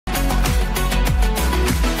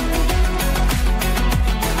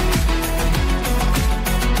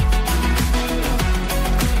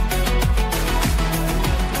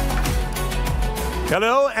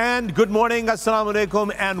Hello and good morning, Assalamu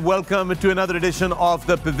alaikum and welcome to another edition of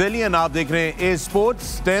the Pavilion. आप देख रहे हैं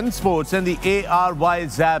A-Sports, 10 Sports and the ARY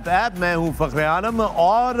Zap app. मैं हूं फखर-ए-आलम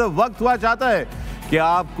और वक्त हुआ चाहता है कि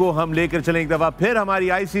आपको हम लेकर चलें एक दफ़ा फिर हमारी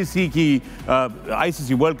ICC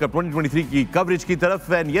World Cup 2023 की कवरेज की तरफ.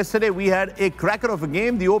 And yesterday we had a cracker of a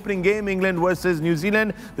game, the opening game, England versus New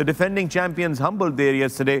Zealand. The defending champions humbled there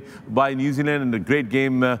yesterday by New Zealand in a great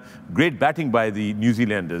game, great batting by the New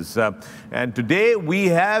Zealanders. And today we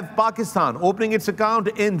have Pakistan opening its account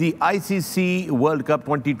in the ICC World Cup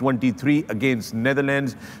 2023 against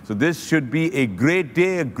Netherlands. So this should be a great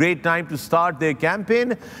day, a great time to start their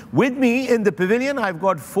campaign. With me in the pavilion, I've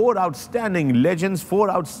got four outstanding legends,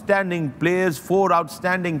 four outstanding players, four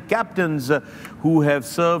outstanding captains who have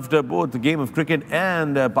served both the game of cricket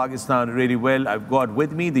and Pakistan really well. I've got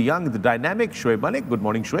with me the young, the dynamic Shoaib Malik. Good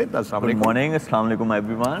morning, Shoaib. Good morning. Assalamu alaikum,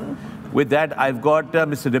 everyone. With that, I've got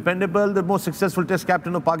Mr. Dependable, the most successful Test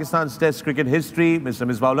captain of Pakistan's Test cricket history, Mr.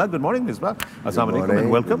 Misbah. Good morning, Misbah. Assalamu alaikum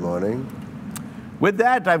and welcome. Good morning. With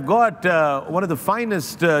that, I've got one of the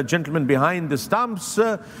finest gentlemen behind the stumps.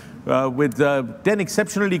 With 10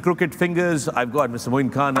 exceptionally crooked fingers, I've got Mr.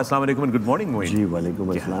 Moin Khan. Assalamu alaikum and good morning, Moin. Ji,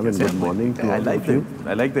 walaikum assalam and good morning to all of you.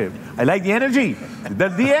 I like the energy.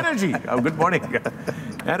 The energy. Good morning.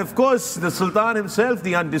 And of course, the Sultan himself,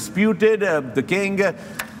 the undisputed, the king.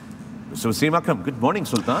 So Wasim Akram, good morning,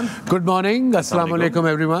 Sultan. Good morning. Assalamu alaikum,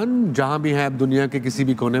 everyone. जहाँ भी हैं आप दुनिया के किसी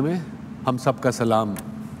भी कोने में, हम सबका सलाम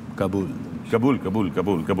कबूल. Kabul.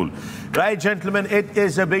 Right, gentlemen, it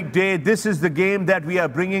is a big day. This is the game that we are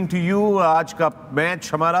bringing to you. आज का मैच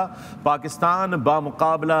हमारा पाकिस्तान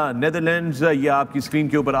बामुकाबला नेदरलैंड्स ये आपकी स्क्रीन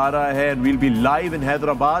के ऊपर आ रहा है and we'll be live in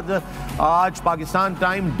Hyderabad. आज पाकिस्तान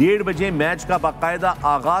टाइम 1:30 बजे मैच का बाकायदा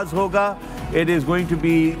आगाज होगा. It is going to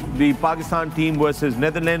be the Pakistan team versus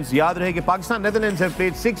Netherlands. याद रहे कि Pakistan Netherlands have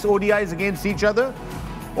played 6 ODIs against each other.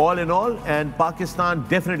 All in all, and Pakistan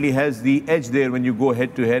definitely has the edge there when you go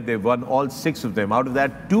head to head. They've won all 6 of them. Out of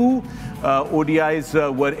that, 2 ODIs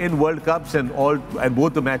were in World Cups, and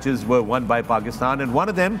both the matches were won by Pakistan. And one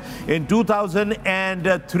of them in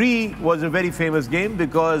 2003 was a very famous game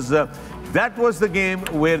because that was the game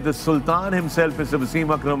where the Sultan himself, Mr.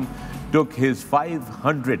 Wasim Akram, took his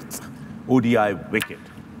 500th ODI wicket.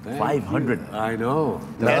 500. I know.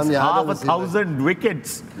 That's half 1,000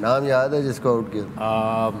 wickets. नाम याद है जिसको out किया?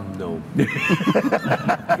 No.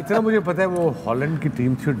 इतना मुझे पता है वो हॉलैंड की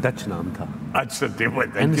टीम थी और डच नाम था. अच्छा,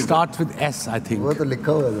 and it starts with S, I think. वो तो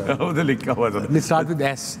लिखा हुआ था. वो तो लिखा हुआ था. It starts with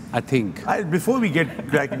S, I think. Before we get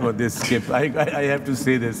cracking on this, Skip, I have to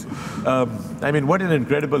say this. I mean, what an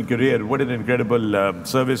incredible career, what an incredible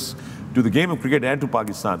service to the game of cricket and to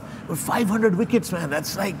Pakistan. But 500 wickets, man,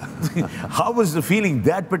 that's like, how was the feeling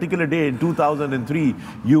that particular day in 2003?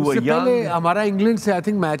 You were young. पहले हमारा England से I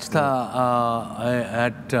think match था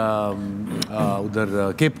at उधर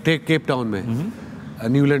Cape Town में,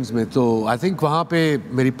 Newlands में. तो I think वहाँ पे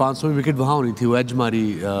मेरी 500 विकेट वहाँ होनी थी. वो एज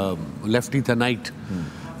मारी, लेफ्टी था, night.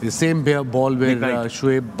 The same ball where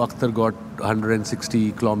Shoaib Akhtar got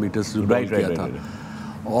 160 kilometers to ball किया था.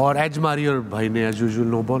 और एज मारी और भाई ने as usual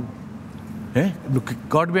no ball.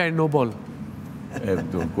 Got behind no ball.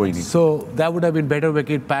 So that would have been better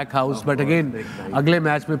wicket, pack house. But again, अगले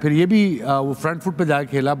match में फिर ये भी वो फ्रंट फुट पे जाके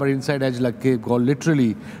खेला, but inside edge लग के ball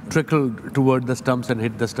literally trickled toward the stumps and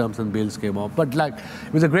hit the stumps and bails came off. But like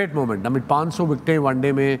it was a great moment. I mean 500 विकेटें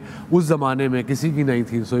one day में उस जमाने में किसी की नहीं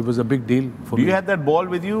थी. So it was a big deal for me. Do you have that ball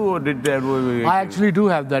with you or did that? I actually do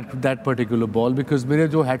have that particular ball because मेरे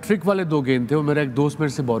जो हैट्रिक वाले 2 गेंद थे वो मेरा एक दोस्त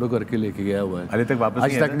मेरे से बोरो करके लेके गया हुआ है. अरे तक वापस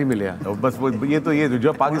आज तक नहीं मिले. बस वो ये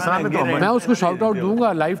जो पाकिस्तान में तो मैं उसको शाउट आउट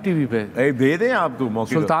दूंगा लाइव टीवी पे. दे दें आप तो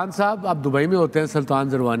मौके. सुल्तान साहब आप दुबई में होते हैं. सुल्तान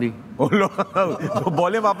जरवानी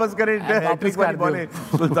बॉलें वापस करें.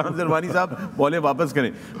 सुल्तान जरवानी साहब बॉलें वापस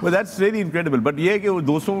करें. Well, that's really incredible. But ये है कि वो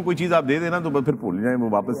दोस्तों को कोई चीज़ आप दे देना तो फिर भूल जाएं, वो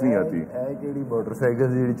वापस नहीं आती. मोटरसाइकिल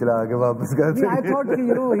सीढ़ी चला के वापस करते. I thought कि he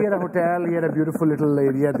had a hotel, he had a beautiful little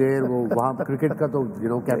area there. वो वहाँ क्रिकेट का तो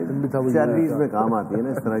कैप्टन भी था. वो सैलरीज में काम आती है ना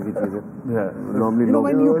इस तरह की चीजें. Normally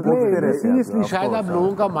when you play, seriously शायद आप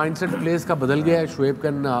लोगों का माइंडसेट प्लेस का बदल गया है. शोएब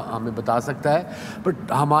खान हमें बता सकता है. बट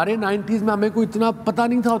हमारे 90s में हमें कोई इतना पता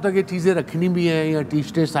नहीं था होता कि चीज़ें रखनी भी हैं या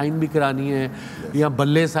टी-शर्ट साइन भी करानी है या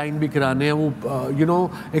बल्ले साइन भी कराने हैं. वो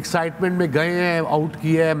एक्साइटमेंट में गए हैं, आउट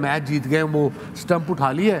किया है, मैच जीत गए, वो स्टंप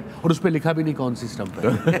उठा ली है और उस पर लिखा भी नहीं कौन सी स्टंप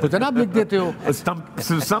है. तो जनाब लिख देते हो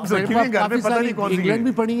इंग्लैंड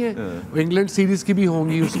भी पढ़ी है. इंग्लैंड सीरीज की भी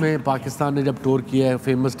होंगी उसमें. पाकिस्तान ने जब टूर किया है,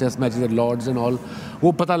 famous test matches at Lord's and all,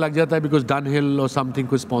 वो पता लग जाता है बिकॉज डन हिल और समथिंग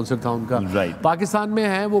कोई स्पॉन्सर था उनका। पाकिस्तान में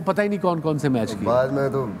है वो पता ही नहीं कौन कौन से मैच किए। बाद में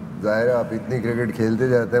तो जाहिर है आप इतनी क्रिकेट खेलते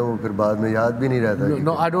जाते हैं वो फिर बाद में याद भी नहीं रहता।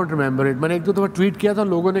 No I don't remember it. मैंने एक दो दफा ट्वीट किया था,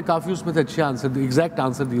 लोगों ने काफ़ी उसमें से अच्छे आंसर दिए, एग्जैक्ट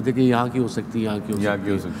आंसर दिए थे कि यहाँ की हो सकती है, यहाँ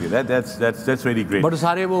की हो सकती है। That's really great. बट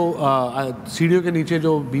सारे वो सीढ़ियों के नीचे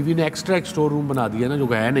जो बीवी ने एक्स्ट्रा एक स्टोर रूम बना दिया ना, जो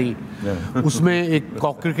है नहीं, उसमें एक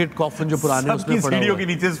क्रिकेट कॉफन जो पुराने उसमें पड़ा सीढ़ियों के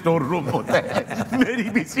नीचे स्टोर रूम होता है। मेरी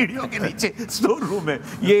भी सीढ़ियों के नीचे स्टोर रूम है।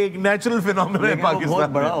 ये एक नेचुरल फिनोमेनन है पाकिस्तान। बहुत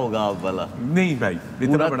बड़ा होगा आप वाला। नहीं भाई,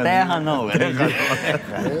 इतना बड़ा तहखाना होगा।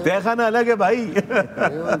 तहखाना अलग है भाई।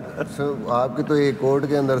 आपके तो एक कोर्ट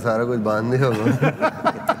के अंदर सारा कुछ बांध दिया होगा।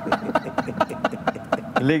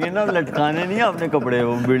 लेकिन अब लटकाने नहीं आपने कपड़े,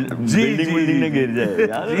 वो बिल्डिंग में गिर जाए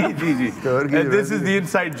यार। जी। This is the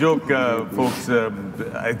inside joke, folks.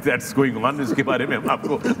 That's going on. इसके बारे में हम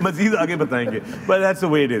आपको मजीद आगे बताएंगे. But that's the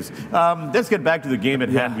way it is. Let's get back to the game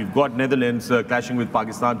at hand. We've got Netherlands clashing with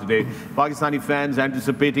Pakistan today. Pakistani fans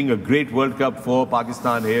anticipating a great World Cup for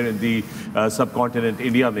Pakistan here in the subcontinent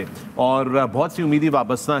India में. और बहुत सी उम्मीदें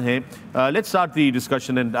वाबस्ता हैं. Let's start the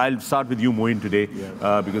discussion and I'll start with you, Moin, today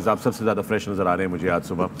because आप सबसे ज़्यादा fresh नज़र आ रहे हैं मुझे आज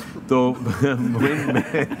सुबह। तो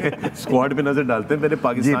स्क्वाड पे नज़र डालते हैं पहले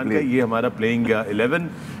पाकिस्तान का। ये हमारा प्लेइंग 11,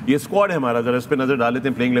 ये स्क्वाड है हमारा, जरा इस पे नज़र डाल लेते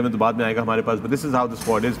हैं। प्लेइंग 11 तो बाद में आएगा हमारे पास, but this is how the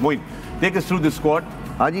squad is. Moin, take us through the squad.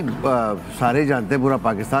 हाँ जी, सारे जानते हैं, पूरा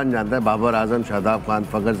पाकिस्तान जानता है। बाबर आजम, शादाब खान,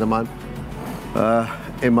 फ़खर जमान,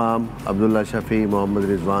 इमाम, अब्दुल्ला शफ़ी, मोहम्मद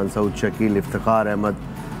रिजवान, सऊद शकील, इफ्तिखार अहमद,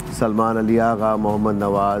 सलमान अली आगा, मोहम्मद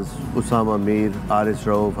नवाज़, Usama Mir, Aaris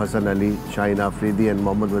Rauf, Hasan Ali, Shaheen Afridi and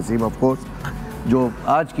Mohammad Wasim. Of course जो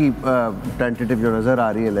आज की टेंटेटिव जो नज़र आ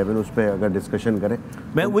रही है 11, उस पर अगर डिस्कशन करें,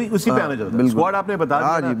 मैं वही उसी पे आना चाहता हूँ। स्क्वाड आपने बता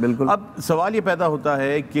दिया ना। जी बिल्कुल। अब सवाल ये पैदा होता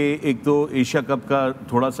है कि एक तो एशिया कप का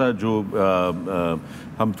थोड़ा सा जो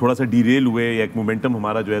हम थोड़ा सा डीरेल हुए, या एक मोमेंटम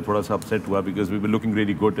हमारा जो है थोड़ा सा अपसेट हुआ because we were looking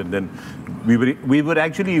really good and then we were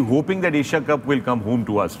actually hoping that Asia cup will come home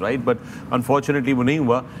to us, right, but unfortunately वो नहीं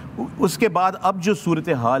हुआ। उसके बाद अब जो सूरत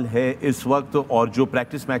हाल है इस वक्त, और जो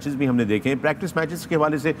प्रैक्टिस मैचेस भी हमने देखे हैं, प्रैक्टिस मैचेस के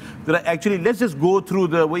हवाले से जरा actually let's just go through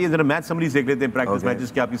the वो, ये जरा मैच समरीज देख लेते हैं प्रैक्टिस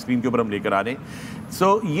मैचेस के, आपकी स्क्रीन के ऊपर हम लेकर आ रहे हैं।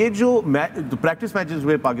 सो ये जो प्रैक्टिस मैचेस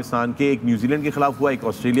हुए पाकिस्तान के, एक न्यूजीलैंड के खिलाफ हुआ, एक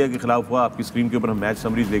ऑस्ट्रेलिया के खिलाफ हुआ, आपकी स्क्रीन के ऊपर हम मैच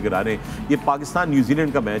समरीज लेकर आ रहे हैं। ये पाकिस्तान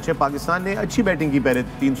न्यूजीलैंड का मैच है। पाकिस्तान ने अच्छी बैटिंग की, पहले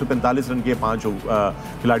 345 रन किए 5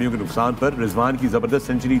 खिलाड़ियों के नुकसान पर। रिजवान की ज़बरदस्त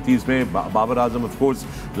सेंचुरी थी इसमें। Babar Azam of course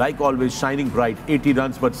like always shining bright 80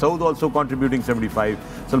 run, but Saud also contributing 75.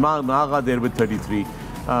 Salman Agha there with 33.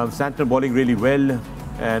 Santner bowling really well,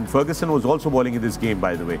 and Ferguson was also bowling in this game,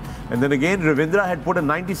 by the way. And then again, Ravindra had put a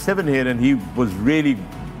 97 here, and he was really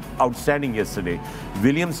outstanding yesterday.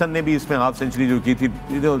 Williamson ने भी इसमें half century जो की थी।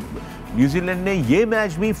 New Zealand ने ये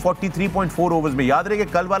match भी 43.4 overs में, याद रहे कि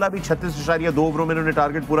कल वाला भी 36.2 ओवरों में उन्होंने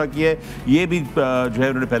टारगेट पूरा किया है, ये भी जो है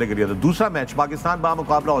उन्होंने पहले कर दिया था। दूसरा मैच पाकिस्तान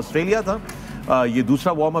बामुकाबला ऑस्ट्रेलिया था। ये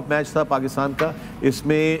दूसरा वार्म अप मैच था पाकिस्तान का।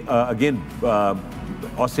 इसमें अगेन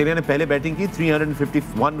ऑस्ट्रेलिया ने पहले बैटिंग की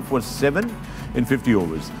 351 फॉर 7 इन 50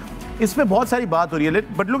 ओवर्स। इसमें बहुत सारी बात हो रही है,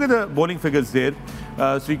 but look at the bowling figures there.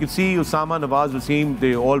 So you can see Usama, Nawaz, Wasim,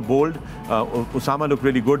 they all bold. Usama look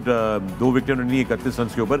really good, 2 wicket उन्होंने 31 रन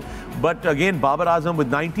के ऊपर। But again Babar Azam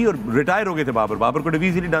with 90, और रिटायर हो गए थे Babar could have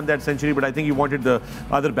easily done that century, but I think he wanted the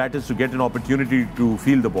other batters to get an opportunity to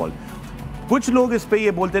field the ball. कुछ लोग इस पे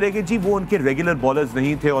ये बोलते रहे कि जी वो उनके रेगुलर बॉलर्स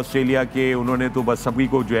नहीं थे ऑस्ट्रेलिया के, उन्होंने तो बस सभी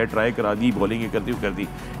को जो है ट्राई करा दी, बॉलिंग कर दी।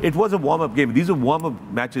 It was a warm up game, these are warm up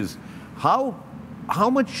matches. How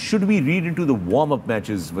much should we read into the warm-up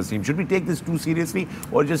matches, Wasim? Should we take this too seriously,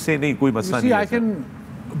 or just say नहीं कोई मसला नहीं है?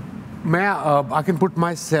 I can put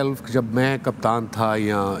myself, जब मैं कप्तान था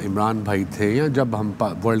या इमरान भाई थे, या जब हम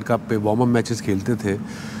वर्ल्ड कप पे वार्म अप मैचेस खेलते थे,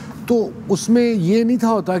 तो उसमें ये नहीं था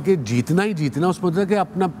होता कि जीतना ही जीतना, उसमें होता कि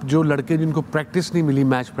अपना जो लड़के जिनको प्रैक्टिस नहीं मिली,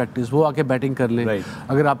 मैच प्रैक्टिस, वो आके बैटिंग कर लें।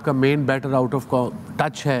 अगर आपका main batter out of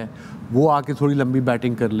touch है, वो आके थोड़ी लंबी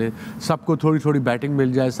बैटिंग कर ले, सबको थोड़ी थोड़ी बैटिंग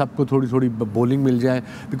मिल जाए, सबको थोड़ी थोड़ी बॉलिंग मिल जाए,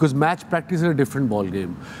 because match practice is a different ball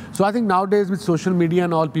game. So I think now days with social media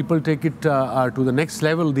and all people take it to the next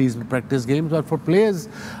level these practice games. और for players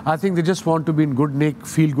I think they just want to be in good Nick,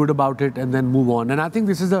 feel good about it and then move on. And I think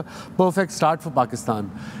this is a perfect start for Pakistan.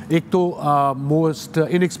 एक तो most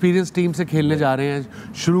inexperience team से खेलने जा रहे हैं,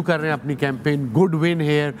 शुरू कर रहे हैं अपनी campaign. Good win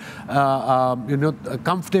hair, you know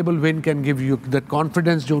comfortable win can give you that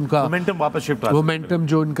confidence जो उनका मोमेंटम वापस शिफ्ट मोमेंटम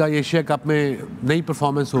जो उनका एशिया कप में नई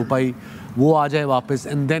परफॉर्मेंस हो पाई, वो आ जाए वापस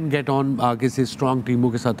एंड देन गेट ऑन आगे से स्ट्रॉन्ग टीमों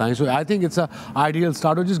के साथ आए. सो I think it's a ideal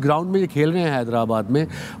start. और जिस ग्राउंड में ये खेल रहे हैं हैदराबाद में,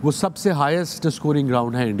 वो सबसे हाईएस्ट स्कोरिंग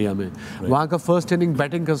ग्राउंड है इंडिया में. वहाँ का फर्स्ट इनिंग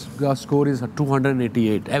बैटिंग का score is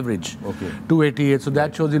 288 average, 288. So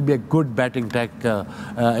that shows will be a good batting tech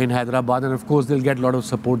in Hyderabad, and of course they'll get a lot of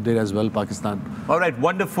support there as well, Pakistan. All right,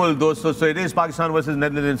 wonderful, dosto. So it is Pakistan versus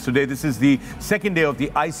Netherlands today. This is the second day of the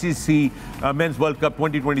ICC Men's World Cup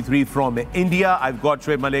 2023 from India. I've got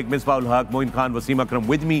Shoaib Malik, Misbah, Moin Khan, Wasim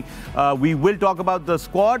Akram with me. We will talk about the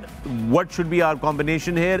squad, what should be our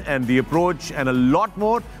combination here, and the approach, and a lot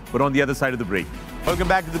more, but on the other side of the break. Welcome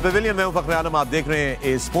back to the Pavilion. मैं हूं Fakhar-e-Alam. आप देख रहे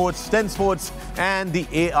हैं Sports, 10 Sports and the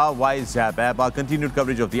ARY Zap app. Our continued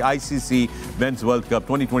coverage of the ICC Men's World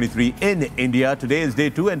Cup 2023 in India. Today is day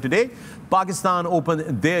 2 and today Pakistan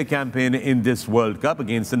opened their campaign in this World Cup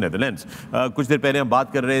against the Netherlands. कुछ देर पहले हम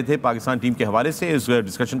बात कर रहे थे Pakistan team के हवाले से. इस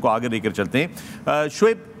डिस्कशन को आगे लेकर चलते हैं.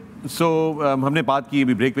 शोएब, हमने बात की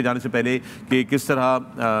अभी ब्रेक पे जाने से पहले कि किस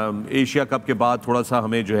तरह एशिया कप के बाद थोड़ा सा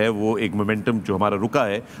हमें जो है वो एक मोमेंटम जो हमारा रुका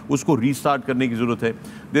है उसको रीस्टार्ट करने की ज़रूरत है.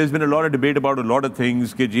 There is been a lot of debate about a lot of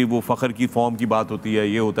things कि जी वो फ़खर की फॉर्म की बात होती है,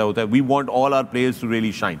 ये होता है. We want all our players to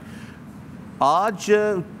really shine. आज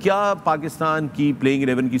क्या पाकिस्तान की प्लेइंग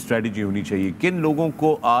 11 की स्ट्रेटजी होनी चाहिए? किन लोगों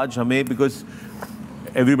को आज हमें, बिकॉज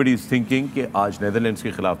एवरीबडी इज़ थिंकिंग कि आज नेदरलैंड्स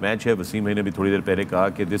के खिलाफ मैच है. वसीम भाई ने भी थोड़ी देर पहले कहा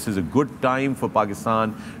कि this is a good time for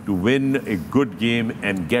Pakistan to win a good game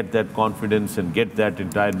and get that confidence and get that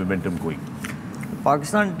entire momentum going.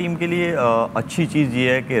 Pakistan team के लिए अच्छी चीज़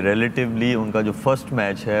ये है कि रिलेटिवली उनका जो फर्स्ट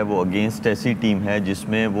मैच है वो अगेंस्ट ऐसी टीम है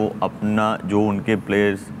जिसमें वो अपना जो उनके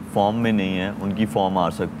प्लेयर्स फॉर्म में नहीं है उनकी फॉर्म आ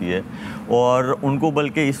सकती है, और उनको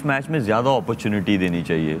बल्कि इस मैच में ज़्यादा अपॉर्चुनिटी देनी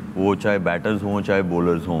चाहिए, वो चाहे बैटर्स हों चाहे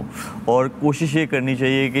बॉलर्स हों. और कोशिश ये करनी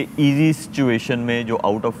चाहिए कि इजी सिचुएशन में जो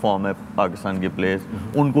आउट ऑफ फॉर्म है पाकिस्तान के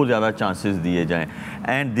प्लेयर्स उनको ज़्यादा चांसेस दिए जाएं.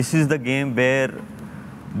 And this is the game where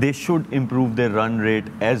they should improve their run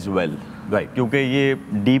rate as well. Right, क्योंकि ये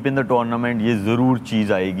डीप इन द टूर्नामेंट ये ज़रूर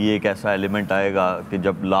चीज़ आएगी, एक ऐसा एलिमेंट आएगा कि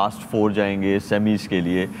जब लास्ट 4 जाएंगे सेमीज़ के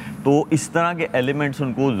लिए, तो इस तरह के एलिमेंट्स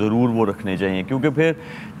उनको ज़रूर वो रखने चाहिए. क्योंकि फिर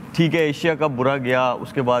ठीक है एशिया कप बुरा गया,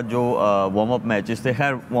 उसके बाद जो वार्म अप मैचेस थे,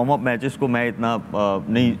 खैर वार्म अप मैचेस को मैं इतना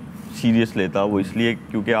नहीं सीरियस लेता, वो इसलिए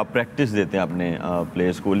क्योंकि आप प्रैक्टिस देते हैं अपने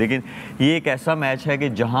प्लेयर्स को. लेकिन ये एक ऐसा मैच है कि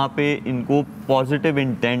जहाँ पे इनको पॉजिटिव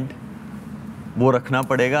इंटेंट वो रखना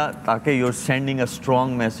पड़ेगा ताकि you are sending a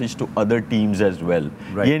strong message to other teams as well.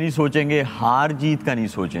 ये नहीं सोचेंगे, हार जीत का नहीं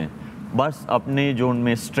सोचें, बस अपने जो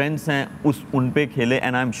उनमें स्ट्रेंथ्स हैं उन पे खेले.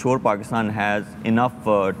 And I am sure Pakistan has enough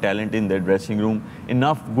talent in their dressing room,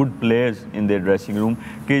 enough good players in their dressing room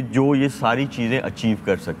कि जो ये सारी चीज़ें अचीव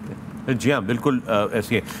कर सकते हैं. जी हाँ, बिल्कुल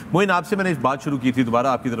ऐसी है. मोइन, आपसे मैंने इस बात शुरू की थी,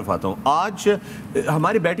 दोबारा आपकी तरफ आता हूँ. आज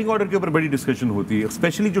हमारे बैटिंग ऑर्डर के ऊपर बड़ी डिस्कशन होती है,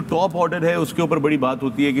 स्पेशली जो टॉप ऑर्डर है उसके ऊपर बड़ी बात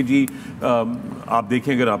होती है कि जी आप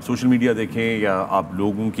देखें, अगर आप सोशल मीडिया देखें या आप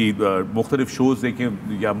लोगों की मुख्तलिफ शोज़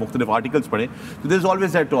देखें या मुख्तलिफ आर्टिकल्स पढ़ें, तो there is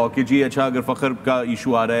always that talk कि जी अच्छा अगर फ़खर का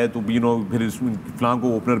इशू आ रहा है तो फिर फलां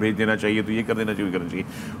को ओपनर भेज देना चाहिए, तो ये कर देना चाहिए, करना चाहिए.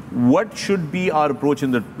 What should be our approach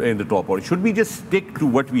in the top order? Should we just stick to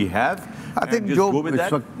what we have? I think जो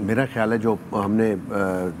इस वक्त मेरा ख्याल है, जो हमने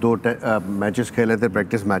 2 मैचेस खेले थे,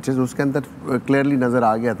 प्रैक्टिस मैचेस, उसके अंदर क्लियरली नज़र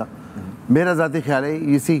आ गया था. मेरा ज़ाती ख्याल है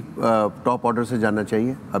इसी टॉप ऑर्डर से जाना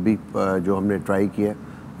चाहिए. अभी जो हमने ट्राई किया है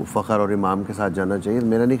वो फ़खर और इमाम के साथ जाना चाहिए.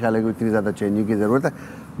 मेरा नहीं ख्याल है कि इतनी ज़्यादा चेंजिंग की ज़रूरत है,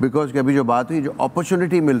 बिकॉज कि अभी जो बात हुई, जो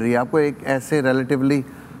अपॉर्चुनिटी मिल रही है आपको एक ऐसे रिलेटिवली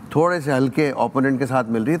थोड़े से हल्के ओपोनेंट के साथ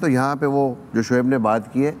मिल रही है, तो यहाँ पे वो जो शोएब ने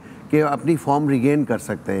बात की है कि अपनी फॉर्म रिगेन कर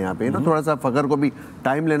सकते हैं यहाँ पे ना. थोड़ा सा फ़खर को भी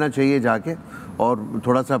टाइम लेना चाहिए जाके, और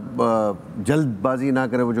थोड़ा सा जल्दबाजी ना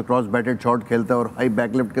करे. वो जो क्रॉस बैटेड शॉट खेलता है और हाई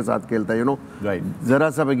बैकलिफ्ट के साथ खेलता है, यू नो, ज़रा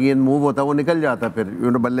सा गेंद मूव होता है वो निकल जाता है, फिर यू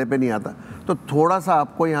नो बल्ले पे नहीं आता. तो थोड़ा सा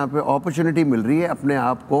आपको यहाँ पे अपॉर्चुनिटी मिल रही है अपने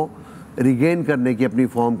आप को रिगेन करने की, अपनी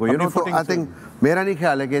फॉर्म को, यू नो. तो आई थिंक मेरा नहीं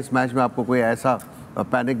ख्याल है कि इस मैच में आपको कोई ऐसा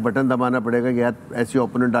पैनिक बटन दबाना पड़ेगा कि यार ऐसी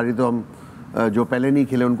ओपोनेंट आ रही तो हम जो पहले नहीं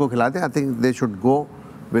खेले उनको खिलाते. I think they should go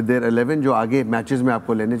with their 11 जो आगे मैचेस में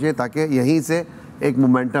आपको लेने चाहिए, ताकि यहीं से एक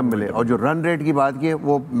मोमेंटम मिले. और जो रन रेट की बात की है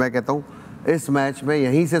वो मैं कहता हूँ इस मैच में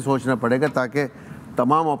यहीं से सोचना पड़ेगा, ताकि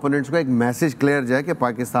तमाम ओपोनेंट्स को एक मैसेज क्लियर जाए कि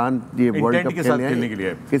पाकिस्तान ये वर्ल्ड कप खेलने के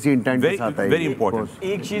लिए किसी इंटेंट के साथ वेरी इंपॉर्टेंट.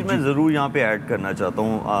 एक चीज़ मैं ज़रूर यहाँ पे ऐड करना चाहता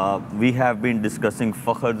हूँ. We have been discussing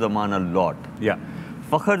Fakhar Zaman a lot. या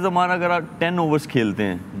फ़खर ज़मान अगर आप 10 ओवर्स खेलते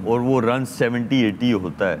हैं और वो रन 70-80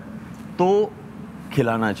 होता है, तो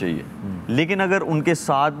खिलाना चाहिए। लेकिन अगर उनके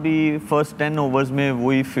साथ भी फर्स्ट 10 ओवर्स में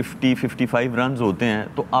वही 50-55 रन होते हैं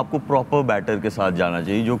तो आपको प्रॉपर बैटर के साथ जाना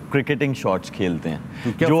चाहिए जो क्रिकेटिंग शॉट्स खेलते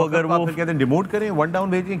हैं। तो जो अगर वो कहते हैं डिमोट करें, वन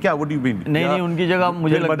डाउन भेजें, क्या व्हाट डू यू मीन? नहीं, उनकी जगह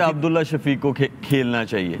मुझे लगता है अब्दुल्ला शफीक को खेलना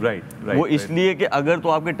चाहिए। राइट। वो इसलिए कि अगर तो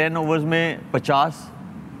आपके 10 ओवर्स में 50,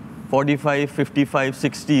 45, 55,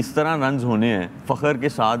 60 इस तरह रन्स होने हैं फ़खर के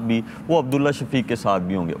साथ भी, वो अब्दुल्ला शफीक के साथ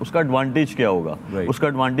भी होंगे। उसका एडवांटेज क्या होगा? उसका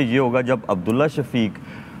एडवांटेज ये होगा जब अब्दुल्ला शफीक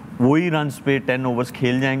वही रन्स पे 10 ओवर्स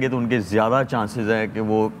खेल जाएंगे तो उनके ज़्यादा चांसेस है कि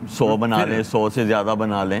वो 100 बना लें, 100 से ज़्यादा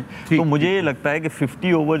बना लें। तो मुझे ये लगता है कि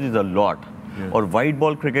 50 ओवर्स इज़ अ लॉट, और वाइट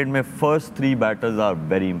बॉल क्रिकेट में first 3 batters are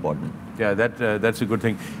very important. Yeah, that's a good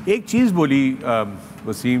thing. एक चीज़ बोली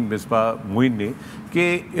वसीम, मिसबाह, मोइन ने कि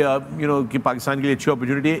कि पाकिस्तान के लिए अच्छी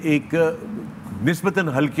अपॉर्चुनिटी है, एक निस्बतन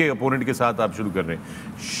हल्के अपोनेंट के साथ आप शुरू कर रहे हैं।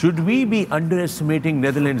 Should we be underestimating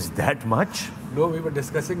Netherlands that much? No, we were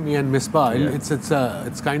discussing, me and Misbah. Yeah.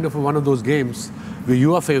 It's kind of one of those games where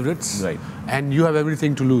you are favorites, right, and you have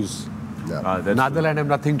everything to lose. Yeah. Netherlands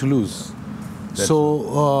have nothing to lose. So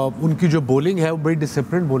उनकी जो bowling है वो बड़ी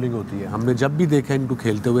discipline bowling होती है। हमने जब भी देखा इनको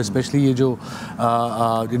खेलते हुए, स्पेशली ये जो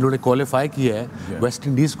इन्होंने क्वालिफाई किया है, वेस्ट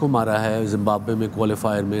इंडीज़ को मारा है जिम्बाब्वे में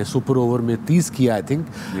क्वालिफायर में, सुपर ओवर में 30 किया आई थिंक,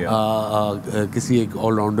 किसी एक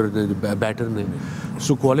ऑलराउंडर ने, बैटर ने।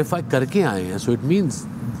 सो क्वालिफाई करके आए हैं, so it means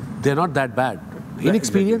they are not that bad.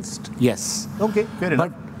 Inexperienced, yes, okay,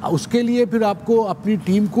 but उसके लिए फिर आपको अपनी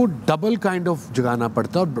टीम को डबल काइंड ऑफ जगाना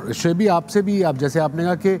पड़ता है। और शोएब आपसे भी, आप जैसे आपने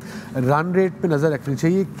कहा कि रन रेट पे नज़र रखनी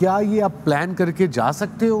चाहिए, क्या ये आप प्लान करके जा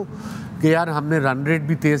सकते हो कि यार हमने रन रेट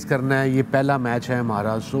भी तेज़ करना है, ये पहला मैच है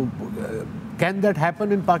हमारा, so can that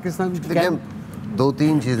happen in Pakistan? देखिए,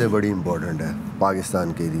 2-3 चीज़ें बड़ी इंपॉर्टेंट है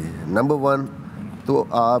पाकिस्तान के लिए। नंबर 1 तो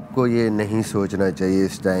आपको ये नहीं सोचना चाहिए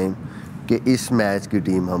इस टाइम कि इस मैच की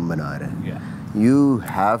टीम हम बना रहे हैं। You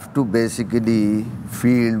have to basically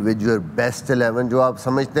field with your best 11 जो आप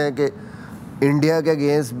समझते हैं कि इंडिया के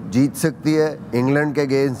अगेंस्ट जीत सकती है, इंग्लैंड के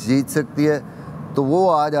अगेंस्ट जीत सकती है, तो वो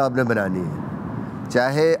आज आपने बनानी है।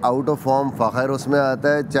 चाहे आउट ऑफ फॉर्म फ़खर उसमें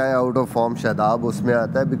आता है, चाहे आउट ऑफ फॉर्म शादाब उसमें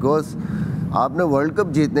आता है, बिकॉज आपने वर्ल्ड कप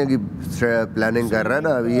जीतने की प्लानिंग कर रहा है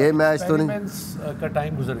ना। ये मैच तो नहीं का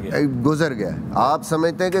टाइम गुजर गया। आप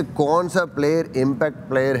समझते हैं कि कौन सा प्लेयर इम्पैक्ट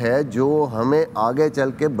प्लेयर है जो हमें आगे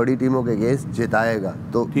चल के बड़ी टीमों के अगेंस्ट जिताएगा।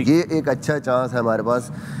 तो ये एक अच्छा चांस है हमारे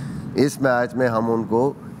पास, इस मैच में हम उनको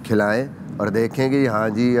खिलाएं और देखें कि हाँ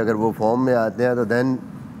जी अगर वो फॉर्म में आते हैं तो then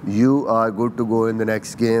you are good to go in the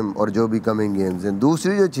next game और जो भी कमिंग गेम्स हैं।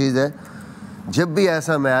 दूसरी जो चीज़ है, जब भी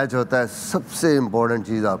ऐसा मैच होता है सबसे इम्पोर्टेंट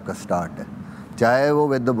चीज़ आपका स्टार्ट है, चाहे वो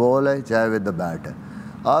विद द बॉल है चाहे विद द बैट है।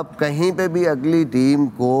 आप कहीं पे भी अगली टीम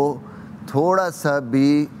को थोड़ा सा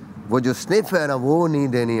भी वो जो स्निफ है ना वो नहीं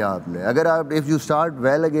देनी आपने। अगर आप if you start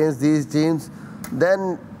well against these teams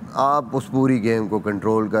then आप उस पूरी गेम को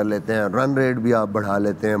कंट्रोल कर लेते हैं, रन रेट भी आप बढ़ा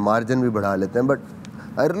लेते हैं, मार्जिन भी बढ़ा लेते हैं। बट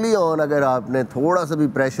अर्ली ऑन अगर आपने थोड़ा सा भी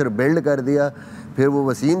प्रेशर बिल्ड कर दिया, फिर वो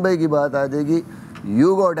वसीम भाई की बात आ जाएगी,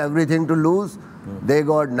 you got everything to lose, they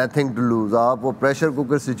got nothing to lose. आप वो प्रेशर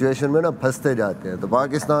कुकर सिचुएशन में ना फंसते जाते हैं। तो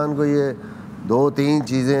पाकिस्तान को ये 2-3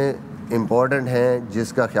 चीज़ें इम्पॉर्टेंट हैं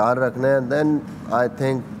जिसका ख्याल रखना है। देन आई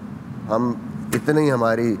थिंक हम इतनी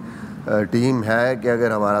हमारी टीम है कि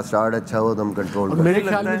अगर हमारा स्टार्ट अच्छा हो तो हम कंट्रोल कर। मेरे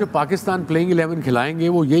ख्याल में जो पाकिस्तान प्लेइंग 11 खिलाएंगे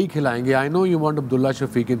वो यही खिलाएंगे। I know you want Abdullah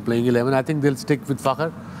Shafiq in playing 11, I think they will stick with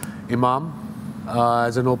फखर, इमाम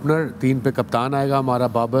एज एन ओपनर, 3 पे कप्तान आएगा हमारा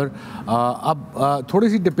बाबर। अब थोड़ी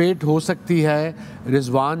सी डिबेट हो सकती है,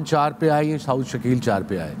 रिजवान 4 पे आए या साउथ शकील 4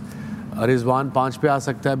 पे आए। रिजवान 5 पे आ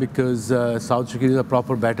सकता है because south Shakeel is a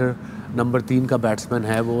proper batter, number 3 का बैट्समैन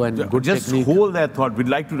है वो, and good technique. Just hold that thought, weed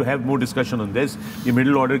like to have more discussion on this. ये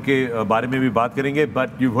मिडिल ऑर्डर के बारे में भी बात करेंगे,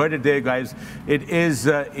 but you heard it there guys, it is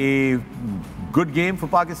a good game for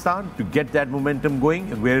Pakistan to get that momentum going,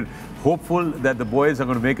 and we're hopeful that the boys are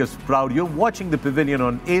going to make us proud. You're watching the Pavilion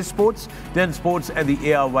on A Sports, 10 Sports and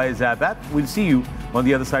the ARY app. We'll see you on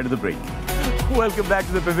the other side of the break. Welcome back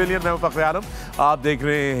to the Pavilion. मैं Fakhar-e-Alam, आप देख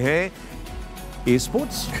रहे हैं A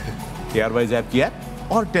Sports, ARY app की app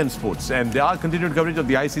और 10 Sports, and there are continued coverage of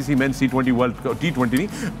the ICC Men's T20 World Cup, T20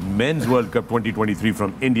 Men's World Cup 2023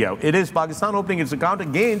 from India. It is Pakistan opening its account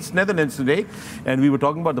against Netherlands today, and we were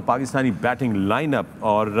talking about the Pakistani batting lineup.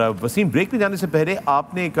 और Wasim, break पे जाने से पहले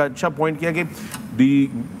आपने एक अच्छा point किया कि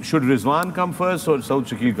should Rizwan come first or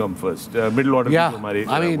Saud Shakil come first? Middle order yeah, हमारे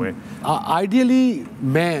I mean, ideally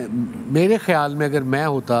मेरे ख्याल में अगर मैं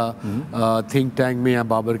होता थिंक टैंक में या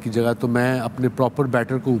बाबर की जगह, तो मैं अपने प्रॉपर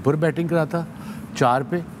बैटर को ऊपर बैटिंग कराता, 4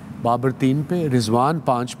 पे, बाबर 3 पे, रिजवान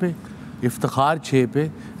 5 पे, इफ्तिखार 6 पे,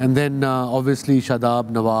 and then obviously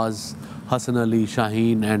Shadab, Nawaz, Hasan Ali,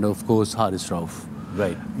 Shaheen end of course Haris Rauf.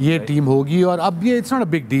 ये टीम होगी। और अब ये it's not a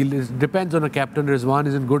big deal, it depends on a captain. Rizwan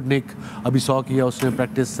is in good निक, अभी 100 किया उसने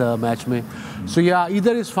प्रैक्टिस मैच में। सो या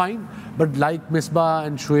either is fine, but like Misbah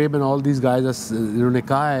and Shoaib and all these guys इन्होंने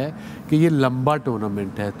कहा है कि ये लंबा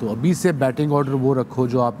टूर्नामेंट है, तो अभी से बैटिंग ऑर्डर वो रखो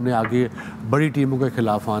जो आपने आगे बड़ी टीमों के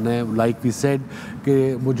खिलाफ आना है। लाइक वी सेड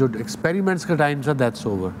कि वो जो एक्सपेरिमेंट्स का टाइम था that's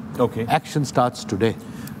over, action starts today.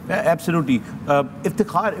 Absolutely.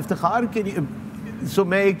 Iftikhar के लिए सो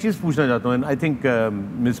मैं एक चीज़ पूछना चाहता हूँ, and I think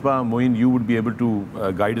Misbah, Moin, you would be able to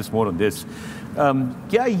guide us more on this.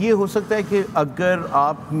 क्या ये हो सकता है कि अगर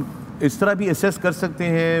आप इस तरह भी असेस कर सकते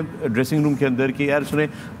हैं ड्रेसिंग रूम के अंदर कि यार सुने,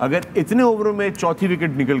 अगर इतने ओवरों में चौथी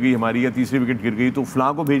विकेट निकल गई हमारी या तीसरी विकेट गिर गई तो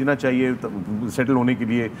फलां को भेजना चाहिए सेटल होने के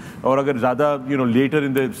लिए, और अगर ज़्यादा लेटर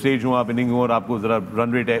इन द स्टेज हो आप इनिंग हो और आपको ज़रा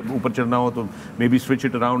रन रेट ऊपर चढ़ना हो तो may be switch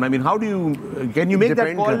it around. I mean how do you can you make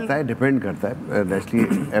that call? Depend करता है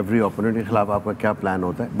नेचुरली एवरी ओपोनेंट के खिलाफ आपका क्या प्लान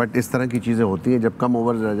होता है, बट इस तरह की चीज़ें होती हैं जब कम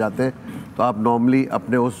ओवर रह जाते हैं तो आप नॉर्मली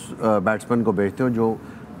अपने उस बैट्समैन को भेजते हो जो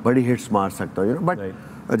बड़ी हिट्स मार सकता हो, बट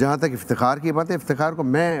जहाँ तक इफ्तिखार की बात है, इफ्तिखार को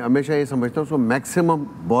मैं हमेशा ये समझता हूँ उसको मैक्सिमम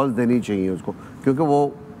बॉल देनी चाहिए उसको, क्योंकि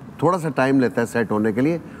वो थोड़ा सा टाइम लेता है सेट होने के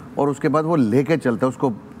लिए और उसके बाद वो लेके चलता है,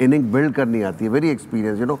 उसको इनिंग बिल्ड करनी आती है। वेरी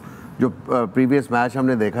एक्सपीरियंस, जो प्रीवियस मैच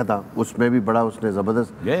हमने देखा था उसमें भी बड़ा उसने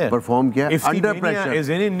ज़बरदस्त परफॉर्म किया। अंडर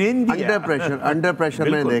प्रेशर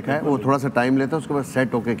मैंने देखा है, वो थोड़ा सा टाइम लेता है, उसके बाद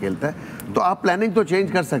सेट होके खेलता है। तो आप प्लानिंग तो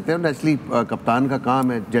चेंज कर सकते हो, नेचुरली कप्तान का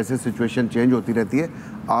काम है, जैसे सिचुएशन चेंज होती रहती है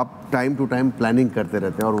आप टाइम टू टाइम प्लानिंग करते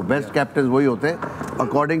रहते हैं, और बेस्ट कैप्टन वही होते हैं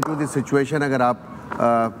अकॉर्डिंग टू द सिचुएशन। अगर आप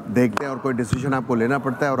देखते हैं और कोई डिसीजन आपको लेना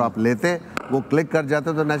पड़ता है और आप लेते हैं, वो क्लिक कर जाते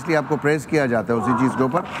हैं, तो नेचुरली आपको प्रेस किया जाता है उसी चीज़ के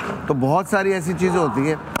ऊपर। तो बहुत सारी ऐसी चीज़ें होती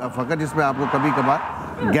हैं फ़खर जिसमें आपको कभी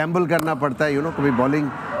कभार गैम्बल करना पड़ता है, कभी बॉलिंग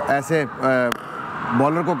ऐसे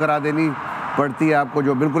बॉलर को करा देनी पड़ती है आपको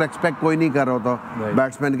जो बिल्कुल एक्सपेक्ट कोई नहीं कर रहा होता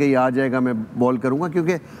बैट्समैन के, ये आ जाएगा मैं बॉल करूँगा,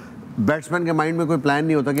 क्योंकि बैट्समैन के माइंड में कोई प्लान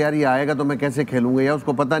नहीं होता कि यार ये आएगा तो मैं कैसे खेलूँगा, या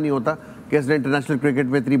उसको पता नहीं होता कि इसने इंटरनेशनल क्रिकेट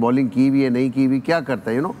में इतनी बॉलिंग की हुई है नहीं की हुई, क्या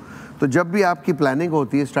करता है तो जब भी आपकी प्लानिंग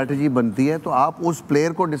होती है, स्ट्रैटेजी बनती है, तो आप उस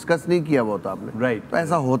प्लेयर को डिस्कस नहीं किया हुआ होता आपने, तो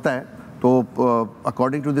ऐसा होता है। तो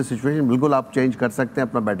अकॉर्डिंग टू द सिचुएशन बिल्कुल आप चेंज कर सकते हैं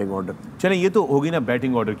अपना बैटिंग ऑर्डर। चलें, ये तो होगी ना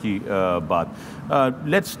बैटिंग ऑर्डर की बात।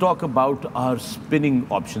 Let's talk about our spinning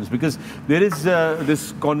options, because there is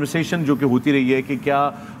this conversation जो कि होती रही है कि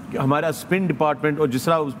क्या हमारा स्पिन डिपार्टमेंट, और जिस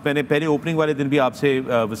तरह मैंने पहले ओपनिंग वाले दिन भी आपसे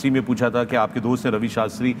वसीम में पूछा था कि आपके दोस्त हैं रवि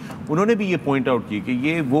शास्त्री, उन्होंने भी ये पॉइंट आउट की कि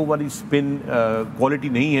ये वो वाली स्पिन क्वालिटी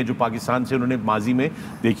नहीं है जो पाकिस्तान से उन्होंने माजी में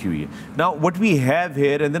देखी हुई है। Now what we have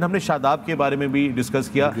here, and then हमने शादाब के बारे में भी डिस्कस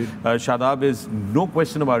किया। Shadab is no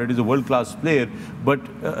question about it, is a world class player, but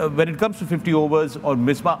when it comes to 50 overs, और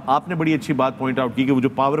मिसबाह आपने बड़ी अच्छी बात पॉइंट आउट की कि वो जो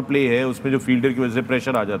पावर प्ले है उसमें जो फील्डर की वजह से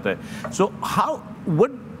प्रेशर आ जाता है। So how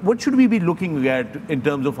what should we be looking at in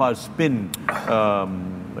terms of our spin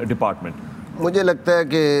department? मुझे लगता है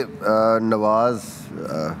कि नवाज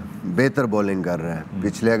बेहतर बॉलिंग कर रहा है।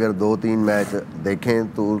 पिछले अगर 2-3 मैच देखें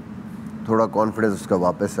तो थोड़ा कॉन्फिडेंस उसका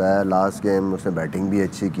वापस आया। लास्ट गेम उसने बैटिंग भी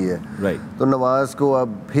अच्छी की है, तो नवाज को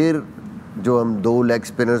अब फिर जो हम 2 लेग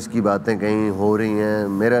स्पिनर्स की बातें कहीं हो रही हैं,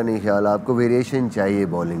 मेरा नहीं ख्याल, आपको वेरिएशन चाहिए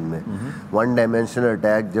बॉलिंग में। वन डायमेंशनल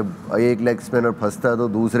अटैक, जब एक लेग स्पिनर फंसता है तो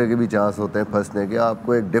दूसरे के भी चांस होते हैं फंसने के,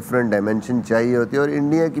 आपको एक डिफरेंट डायमेंशन चाहिए होती है। और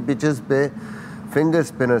इंडिया की पिचेस पे finger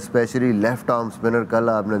spinner, specially left arm spinner, कल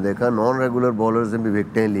आपने देखा नॉन रेगुलर बॉलर्स ने भी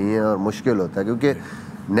विकटें ली हैं, और मुश्किल होता है क्योंकि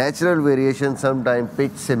natural variation some time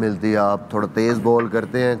pitch से मिलती है। आप थोड़ा तेज़ बॉल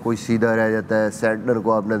करते हैं, कोई सीधा रह जाता है, सेंटर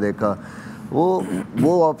को आपने देखा,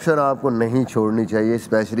 वो ऑप्शन आपको नहीं छोड़नी चाहिए,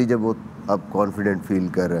 स्पेशली जब वो अब कॉन्फिडेंट फील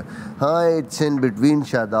कर रहे हैं। हाँ, it's in between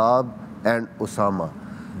Shadab and Usama.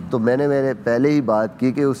 तो मैंने पहले ही बात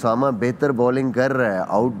की कि उसामा बेहतर बॉलिंग कर रहा है,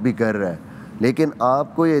 आउट भी कर रहा है, लेकिन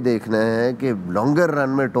आपको ये देखना है कि लॉन्गर रन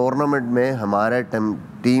में टूर्नामेंट में हमारा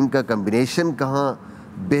टीम का कम्बिनेशन कहाँ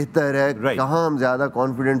बेहतर है, कहाँ हम ज़्यादा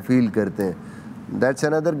कॉन्फिडेंट फील करते हैं। That's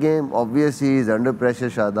another game. Obviously is under pressure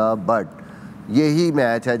Shadab, but यही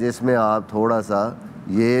मैच है जिसमें आप थोड़ा सा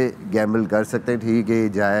ये गैम्बल कर सकते हैं, ठीक है,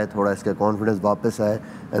 जाए थोड़ा इसका कॉन्फिडेंस वापस आए,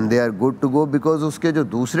 and they are good to go, because उसके जो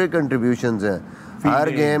दूसरे कंट्रीब्यूशंस हैं हर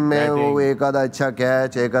गेम में, वो एक आधा अच्छा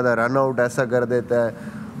कैच, एक आधा रन आउट ऐसा कर देता है,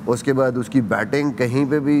 उसके बाद उसकी बैटिंग कहीं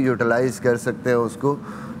पे भी यूटिलाइज कर सकते हैं उसको,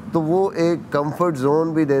 तो वो एक कंफर्ट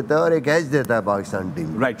जोन भी देता है और एक एज देता है Pakistan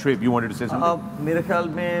team. Right, Shoaib, you wanted to से समथिंग? मेरे ख्याल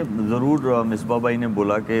में ज़रूर मिसबाह भाई ने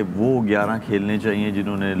बोला कि वो 11 खेलने चाहिए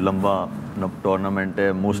जिन्होंने लंबा टूर्नामेंट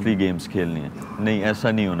है, मोस्टली गेम्स खेलनी है। नहीं,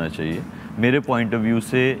 ऐसा नहीं होना चाहिए मेरे पॉइंट ऑफ व्यू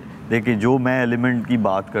से। देखिए, जो मैं एलिमेंट की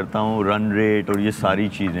बात करता हूँ, रन रेट और ये सारी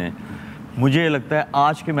चीज़ें, मुझे लगता है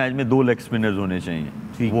आज के मैच में 2 लेग स्पिनर्स होने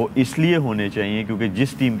चाहिए। वो इसलिए होने चाहिए क्योंकि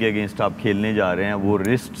जिस टीम के अगेंस्ट आप खेलने जा रहे हैं वो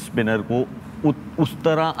रिस्ट स्पिनर को उस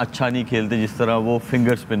तरह अच्छा नहीं खेलते जिस तरह वो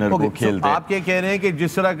फिंगर स्पिनर को खेलते हैं। आप ये कह रहे हैं कि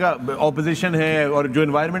जिस तरह का ऑपोजिशन है और जो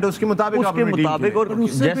एनवायरनमेंट है उसके मुताबिक और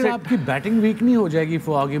उससे फिर आपकी बैटिंग वीक नहीं हो जाएगी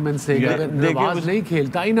फॉर आर्गुमेंट से, अगर नवाज नहीं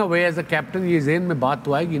खेलता इन अ वे एज अ कैप्टन, ये ज़हन में बात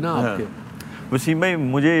तो आएगी ना आपके। वसीम भाई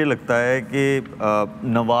मुझे ये लगता है कि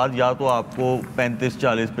नवाज या तो आपको 35,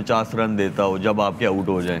 40, 50 रन देता हो जब आपके आउट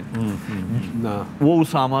हो जाएं, वो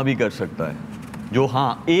उसामा भी कर सकता है, जो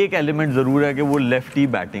हाँ एक एलिमेंट ज़रूर है कि वो लेफ्टी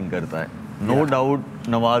बैटिंग करता है, no doubt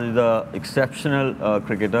Nawaz is a exceptional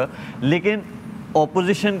cricketer, लेकिन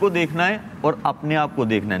ऑपोजिशन को देखना है और अपने आप को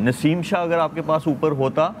देखना है। नसीम शाह अगर आपके पास ऊपर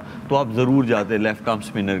होता तो आप ज़रूर जाते left arm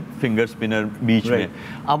spinner, finger spinner बीच में।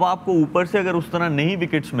 अब आपको ऊपर से अगर उस तरह नहीं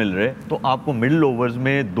विकेट्स मिल रहे तो आपको मिडिल ओवर्स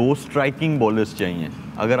में 2 स्ट्राइकिंग बॉलर्स चाहिए।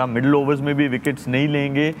 अगर आप मिडिल ओवर्स में भी विकेट्स नहीं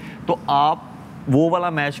लेंगे तो आप वो वाला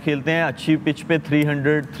मैच खेलते हैं अच्छी पिच पे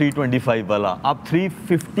 300, 325 वाला, आप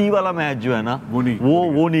 350 वाला मैच जो है ना वो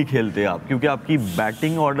नहीं खेलते आप, क्योंकि आपकी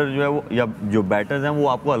बैटिंग ऑर्डर जो है वो या जो बैटर्स हैं वो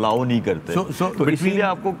आपको अलाउ नहीं करते। तो इसीलिए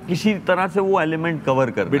आपको किसी तरह से वो एलिमेंट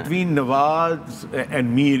कवर करना है। बिटवीन नवाज एंड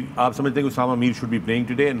मीर, आप समझते हैं कि Usama Mir should be playing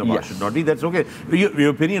today and Nawaz should not be, that's okay, your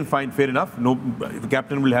opinion fine, fair enough, no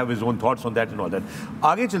captain will have his own thoughts on that and all that.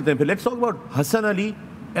 आगे चलते हैं फिर, let's talk about Hasan Ali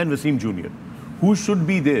and Wasim junior, who should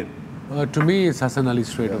be there? To me, it's Hassan Ali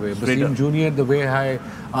straight away. Wasim Junior, the way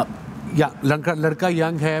लड़का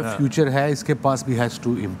young है, future है, इसके पास भी has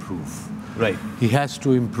to improve. Right. He has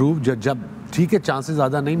to improve. जब ठीक है चांसेस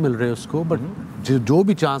ज़्यादा नहीं मिल रहे उसको, बट जो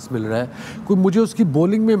भी चांस मिल रहा है, कोई मुझे उसकी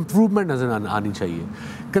बॉलिंग में इम्प्रूवमेंट नज़र आनी चाहिए,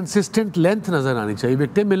 कंसिस्टेंट लेंथ नज़र आनी चाहिए।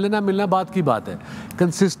 विकेटें मिलना ना मिलना बात की बात है,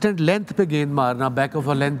 कंसिस्टेंट लेंथ पे गेंद मारना, back of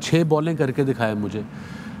a length 6 bowling करके दिखाया मुझे,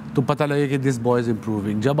 तो पता लगे कि दिस बॉय इज़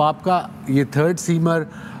इम्प्रूविंग। जब आपका ये थर्ड सीमर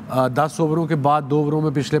 10 ओवरों के बाद 2 ओवरों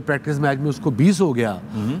में पिछले प्रैक्टिस मैच में उसको 20 हो गया,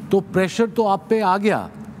 तो प्रेशर तो आप पे आ गया,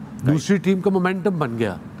 दूसरी टीम का मोमेंटम बन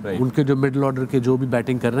गया, उनके जो मिडिल ऑर्डर के जो भी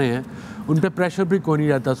बैटिंग कर रहे हैं उन पे प्रेशर भी कोई नहीं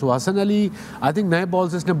रहता। सो हसन अली आई थिंक नए बॉल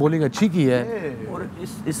से इसने बॉलिंग अच्छी की है। और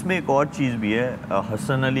इसमें एक और चीज़ भी है,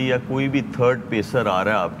 हसन अली या कोई भी थर्ड पेसर आ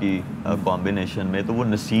रहा है आपकी कॉम्बिनेशन में तो वो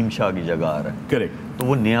नसीम शाह की जगह आ रहा है, करेक्ट, तो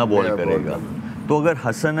वो नया बॉल करेगा। तो अगर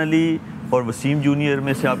हसन अली और वसीम जूनियर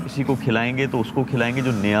में से आप किसी को खिलाएंगे तो उसको खिलाएंगे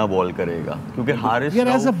जो नया बॉल करेगा, क्योंकि Haris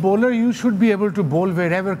as a bowler you should be able to ball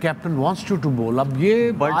wherever captain wants to बोल। अब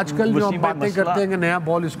ये आजकल जो हम बातें करते हैं कि नया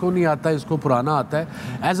बॉल इसको नहीं आता, इसको पुराना आता है,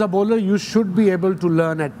 as a bowler you should be able to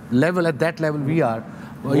learn at that level we are.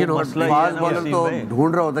 Fast bowler तो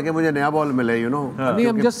ढूंढ रहा होता है कि मुझे नया बॉल मिले, नहीं,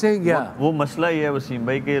 I'm just saying, वो मसला ये है वसीम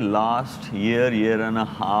भाई कि last year and a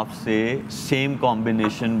half से सेम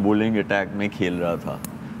कॉम्बिनेशन बॉलिंग अटैक में खेल रहा था,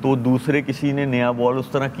 तो दूसरे किसी ने नया बॉल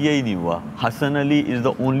उस तरह किया ही नहीं हुआ। Hasan Ali is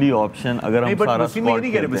the only option. अगर हम सारा स्क्वाड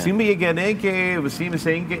खेलते हैं, वसीम भी ये कह रहे हैं कि वसीम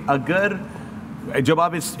सेइंग कि अगर जब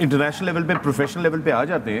आप इस इंटरनेशनल लेवल पे, प्रोफेशनल लेवल पे आ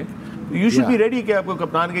जाते हैं, you should be ready कि आपको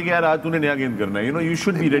कप्तान के यार आज तूने नया गेंद करना है, you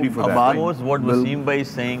should be ready for that. Of course, what Wasim bhai is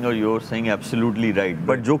saying or you're saying absolutely right.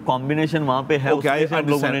 But जो combination वहाँ पे है उसमें से हम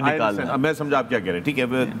लोगों ने निकालना है। मैं समझा आप क्या कह रहे हैं, ठीक है।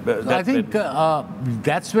 I think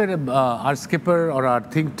that's where our skipper or our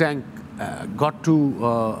think tank got to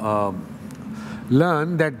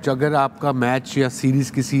learn that अगर आपका मैच या सीरीज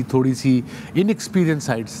किसी थोड़ी सी इनएक्सपीरियंस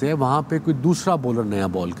साइड से है, वहाँ पे कोई दूसरा बॉलर नया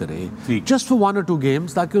बॉल करे, just for 1 or 2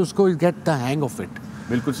 games, ताकि उसको get the hang of it.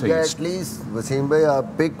 बिल्कुल सही। एटलीस्ट वसीम भाई आप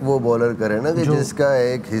पिक वो बॉलर करें ना कि जिसका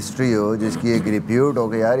एक हिस्ट्री हो, जिसकी एक रिप्यूट हो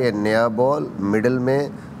कि यार ये नया बॉल मिडिल में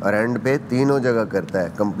और एंड पे तीनों जगह करता है,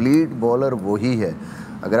 कंप्लीट बॉलर वही है।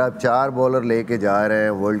 अगर आप 4 बॉलर लेके जा रहे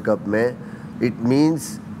हैं वर्ल्ड कप में, इट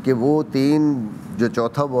मींस कि वो 3 जो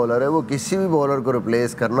चौथा बॉलर है वो किसी भी बॉलर को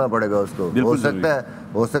रिप्लेस करना पड़ेगा उसको।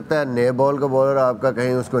 हो सकता है नए बॉल का बॉलर आपका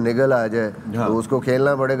कहीं उसको निगल आ जाए, तो उसको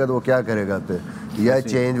खेलना पड़ेगा, तो वो क्या करेगा फिर? या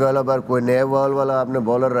चेंज वाला बार कोई नए बॉल वाला आपने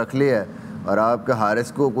बॉलर रख लिया है और आपका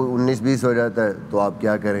हारिस को कोई 19-20 हो जाता है, तो आप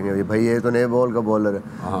क्या करेंगे? भाई ये तो नए बॉल का बॉलर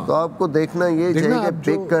है। तो आपको देखना ये चाहिए कि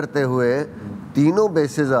पिक करते हुए तीनों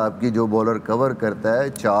बेसिस आपकी जो बॉलर कवर करता है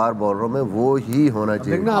 4 बॉलरों में वो ही होना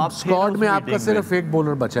चाहिए। देखना आप स्क्वाड में आपका सिर्फ एक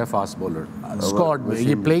बॉलर बचा है, फास्ट बॉलर स्क्वाड में,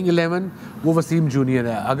 ये प्लेइंग 11 वो वसीम जूनियर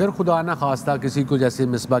है। अगर खुदा ना खास्ता किसी को जैसे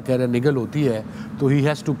मिसबा कह रहे निगल होती है तो he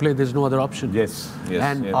has to play, there is no other option.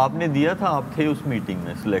 And आपने दिया था, आप थे उस मीटिंग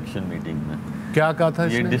में, सिलेक्शन मीटिंग में, क्या कहा था?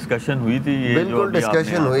 ये डिस्कशन हुई थी, ये बिल्कुल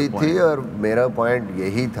डिस्कशन हुई थी और मेरा पॉइंट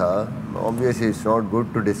यही था, obviously it's not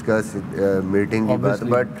good to discuss meeting की बात,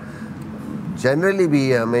 बट जनरली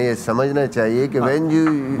भी हमें ये समझना चाहिए कि when you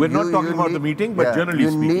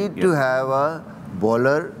need to have a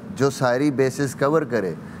bowler जो सारी बेसिस कवर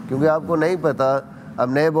करे, क्योंकि आपको नहीं पता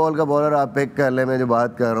अब नए बॉल का बॉलर आप पिक कर ले, मैं जो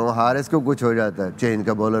बात कर रहा हूँ हारिस को कुछ हो जाता है, चेंज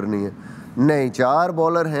का बॉलर नहीं है, नहीं 4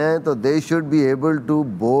 बॉलर हैं तो they should be able to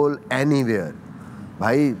ball anywhere.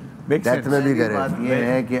 भाई डेथ में भी करें। बात ये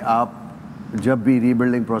है कि आप जब भी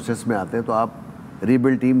रीबिल्डिंग प्रोसेस में आते हैं तो आप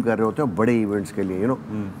रीबिल्ड टीम कर रहे होते हो बड़े इवेंट्स के लिए,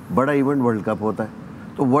 बड़ा इवेंट वर्ल्ड कप होता है।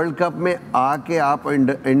 तो वर्ल्ड कप में आके आप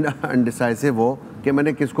अनडिसाइसिव हो कि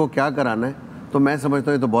मैंने किसको क्या कराना है, तो मैं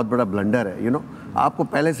समझता हूँ ये तो बहुत बड़ा ब्लंडर है। आपको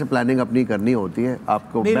पहले से प्लानिंग अपनी करनी होती है,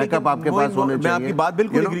 आपको बैकअप आपके पास होने चाहिए। मैं आपकी बात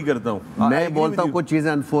बिल्कुल एग्री करता हूँ। मैं बोलता हूँ कुछ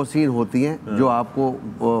चीज़ें अनफोर्सीन होती हैं जो आपको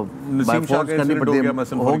बाय फोर्स करनी पड़ती है।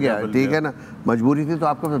 हो गया, ठीक है ना, मजबूरी थी, तो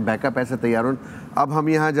आपका बैकअप ऐसे तैयार हो। अब हम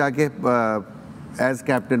यहाँ जाके एज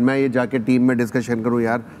कैप्टन मैं ये जाके टीम में डिस्कशन करूँ,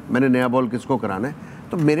 यार मैंने नया बॉल किसको कराना है,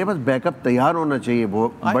 तो मेरे पास बैकअप तैयार होना चाहिए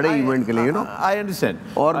वो बड़े इवेंट के लिए। I understand.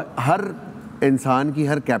 और हर इंसान की,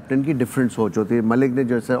 हर कैप्टन की डिफरेंट सोच होती है। मलिक ने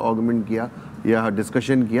जैसे ऑर्गुमेंट किया या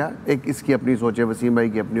डिस्कशन किया, एक इसकी अपनी सोच है, वसीम भाई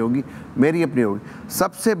की अपनी होगी, मेरी अपनी होगी।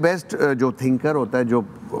 सबसे बेस्ट जो थिंकर होता है, जो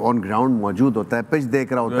ऑन ग्राउंड मौजूद होता है, पिच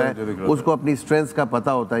देख रहा होता है, उसको अपनी स्ट्रेंथ्स का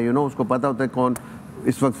पता होता है, उसको पता होता है कौन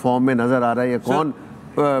इस वक्त फॉर्म में नजर आ रहा है या कौन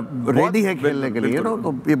रेडी है खेलने के लिए,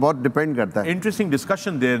 तो ये बहुत डिपेंड करता है। इंटरेस्टिंग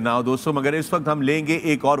डिस्कशन देयर नाउ दोस्तों, मगर इस वक्त हम लेंगे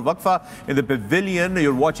एक और वक्फा in the Pavilion.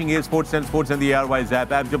 You are watching A sports and the एयरवाइज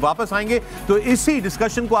app. जब वापस आएंगे तो इसी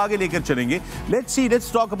डिस्कशन को आगे लेकर चलेंगे।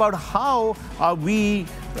 Let's talk about how are we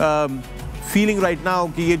feeling right now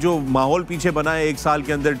कि ये जो माहौल पीछे बना है एक साल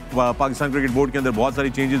के अंदर, पाकिस्तान क्रिकेट बोर्ड के अंदर बहुत सारी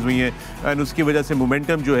चेंजेस हुई हैं एंड उसकी वजह से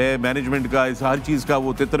मोमेंटम जो है मैनेजमेंट का, इस हर चीज़ का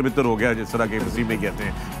वो तितर बितर हो गया, जिस तरह के वसीम में कहते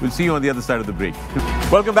हैं। Will see you on the other side of the break.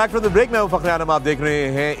 Welcome back from the break. मैं हूं फखर-ए-आलम, आप देख रहे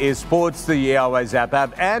हैं ए sports, the एयरवाइज app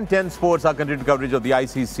and 10 sports are continued coverage of the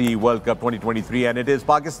ICC world cup 2023 and it is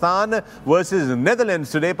Pakistan versus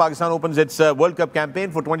Netherlands today. Pakistan opens its World Cup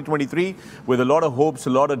campaign for 2023 with a lot of hopes,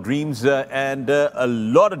 a lot of dreams and a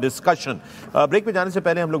lot of discussion. Break पे जाने से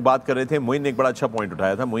पहले हम लोग बात कर रहे थे, मोइन ने एक बड़ा अच्छा पॉइंट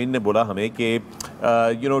उठाया था। मोइन ने बोला हमें कि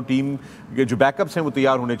टीम के जो बैकअप्स हैं वो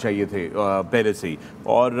तैयार होने चाहिए थे पहले से ही।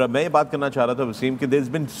 और मैं ये बात करना चाह रहा था वसीम कि there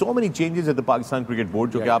has been so many changes at the Pakistan cricket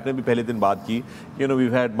board, जो कि आपने भी पहले दिन बात की। We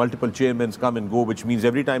had multiple chairman come and go, which means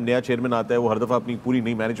every time नया चेयरमैन आता है वो हर दफ़ा अपनी पूरी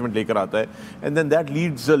नई मैनेजमेंट लेकर आता है and then that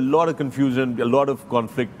leads a lot of confusion, a lot of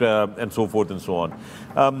conflict and so fourth and so on.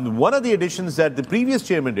 One of the additions that the previous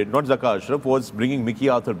chairman did, not Zaka Ashraf, was bringing Mickey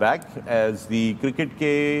Arthur back as the cricket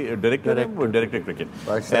director cricket.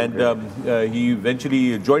 And he eventually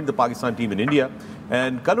joined the Pakistan team in India.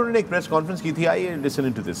 And कल उन्होंने एक press conference की थी. आइए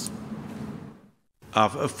listen into this.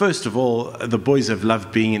 First of all, the boys have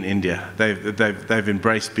loved being in India. They've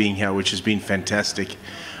embraced being here, which has been fantastic.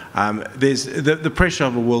 There's the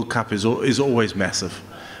pressure of a World Cup is always massive.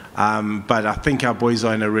 But I think our boys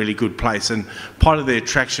are in a really good place, and part of the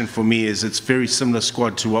attraction for me is it's very similar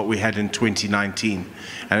squad to what we had in 2019,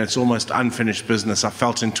 and it's almost unfinished business. I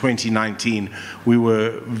felt in 2019 we were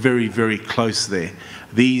very, very close there.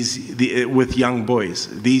 With young boys,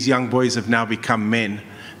 these young boys have now become men.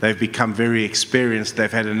 They've become very experienced.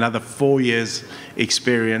 They've had another 4 years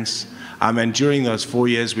experience. And during those 4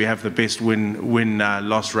 years, we have the best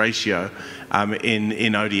win-loss ratio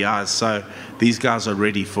in ODIs. So these guys are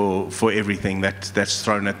ready for everything that's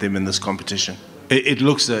thrown at them in this competition. It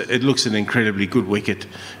looks an incredibly good wicket.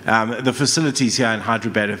 The facilities here in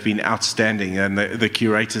Hyderabad have been outstanding, and the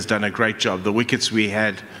curator's done a great job. The wickets we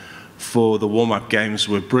had for the warm-up games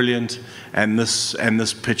were brilliant, and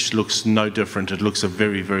this pitch looks no different. It looks a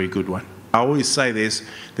very, very good one. I always say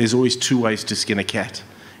there's always 2 ways to skin a cat.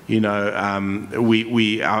 I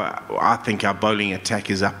think our bowling attack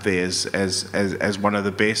is up there as one of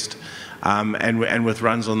the best, and with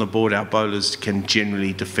runs on the board, our bowlers can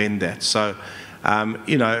generally defend that. So,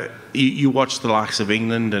 you watch the likes of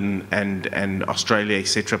England and Australia,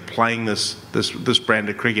 etc., playing this brand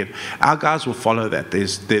of cricket. Our guys will follow that.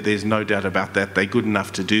 There's no doubt about that. They're good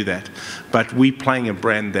enough to do that. But we playing a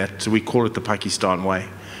brand that we call it the Pakistan way.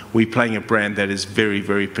 We're playing a brand that is very,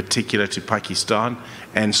 very particular to Pakistan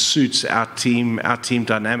and suits our team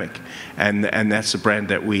dynamic, and that's a brand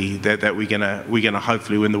that we're gonna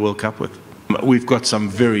hopefully win the World Cup with. We've got some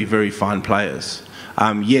very, very fine players.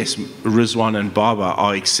 Yes, Rizwan and Baba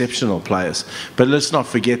are exceptional players, but let's not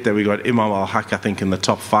forget that we got Imam Al-Haq, I think, in the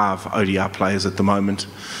top 5 ODI players at the moment.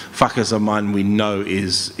 Fakhar-e-Alam, we know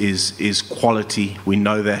is quality. We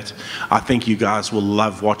know that. I think you guys will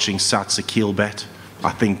love watching Saad Sakil bat. I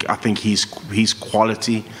think he's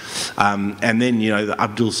quality, and then the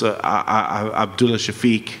Abdullah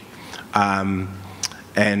Shafiq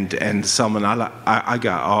and Salman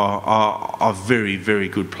Aga are very, very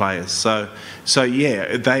good players. So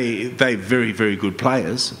yeah, they're very, very good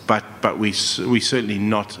players, but we certainly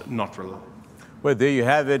not reliable. Well, there you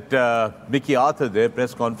have it. Mickey Arthur there,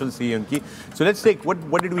 press conference ही उनकी. So let's take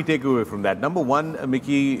what did we take away from that? Number one,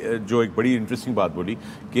 Mickey जो एक बड़ी interesting बात बोली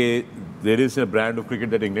कि there is a brand of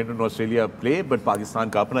cricket that England and Australia play, but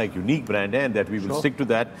Pakistan का अपना एक unique brand है, and that we will stick to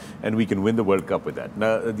that, and we can win the World Cup with that.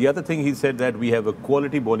 Now, the other thing he said that we have a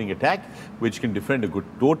quality bowling attack which can defend a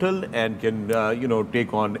good total and can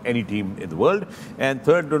take on any team in the world. And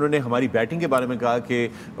third, उन्होंने हमारी batting के बारे में कहा कि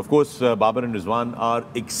of course Babar and Rizwan are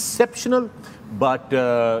exceptional. But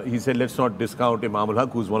he said, let's not discount Imam ul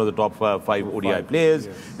Haq, who's one of the top 5 ODI players.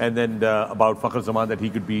 Yes. And then about Fakhar-e-Alam, that he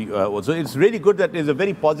could be also. It's really good that there's a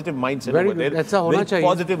very positive mindset over there. Very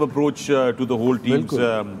positive approach to the whole team's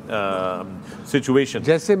situation.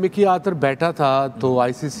 जैसे Mickey आतर बैठा था तो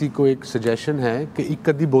ICC को एक suggestion है कि एक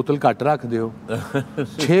कदी बोतल काट रख दो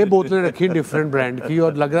 6 बोतलें रखी डिफरेंट ब्रांड की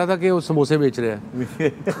और लग रहा था कि वो समोसे बेच रहे हैं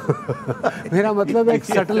मेरा मतलब एक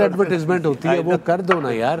सटल एडवर्टाइजमेंट होती है वो कर दो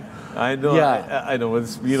ना यार I know, yeah. I know,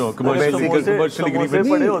 it's commercial agreement.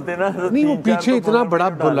 नहीं वो पीछे इतना बड़ा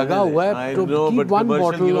लगा हुआ है. I know, but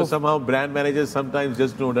commercial, somehow brand managers sometimes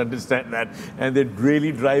just don't understand that, and they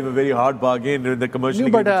really drive a very hard bargain in the commercial.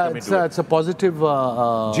 No, but it's a positive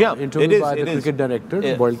interview by the cricket director.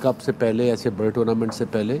 World Cup से पहले ऐसे बड़े tournament से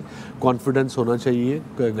पहले confidence होना चाहिए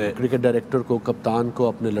cricket director को, कप्तान को,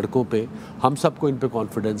 अपने लड़कों पे. हम सबको इन पे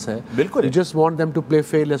कॉन्फिडेंस है. बिल्कुल. We just want them to play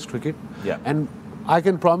fearless cricket. And I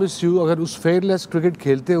can promise you, अगर उस फेयरलेस क्रिकेट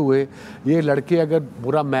खेलते हुए ये लड़के अगर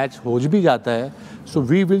बुरा मैच हो भी जाता है, so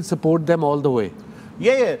we will support them all the way.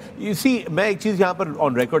 Yeah. You see, मैं एक चीज़ यहाँ पर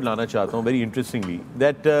on record लाना चाहता हूँ, very interestingly,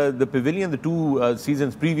 that the Pavilion, the 2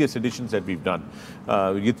 seasons, previous editions that we've done,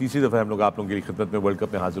 ये तीसरी दफ़ा हम लोग आप लोगों के लिए खिदमत में वर्ल्ड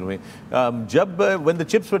कप में हाजिर हुए. जब when the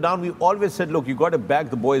chips were down, we always said, look, you got to back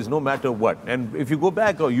the boys no matter what. And if you go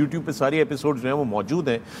back, और YouTube पे सारी episodes जो हैं वो मौजूद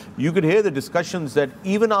हैं, you could hear the discussions that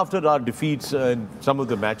even after our defeats in some of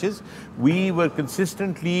the matches, we were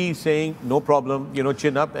consistently saying, no problem,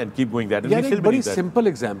 chin up and keep going that. And we still believe that. बड़ी simple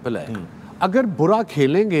example है. अगर बुरा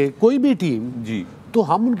खेलेंगे कोई भी team जी तो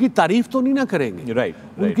हम उनकी तारीफ तो नहीं ना करेंगे. राइट.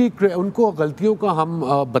 उनको गलतियों का हम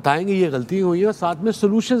बताएंगे ये गलती हुई है और साथ में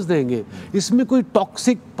सॉल्यूशंस देंगे. इसमें कोई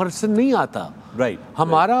टॉक्सिक पर्सन नहीं आता. Right.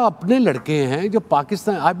 हमारा अपने लड़के हैं जो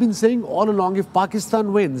Pakistan. I've been saying all along, if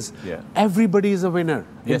Pakistan wins, everybody is a winner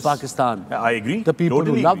in Pakistan. I agree. The people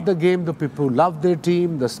who love the game, the people who love their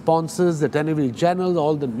team, the sponsors, the television channels,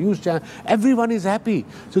 all the news channels, everyone is happy.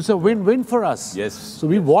 So it's a win-win for us. Yes. So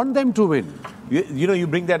we want them to win. You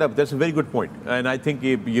bring that up. That's a very good point. And I think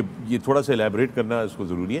ये थोड़ा सा elaborate करना इसको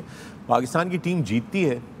ज़रूरी है. पाकिस्तान की team जीतती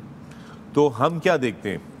है तो हम क्या देखते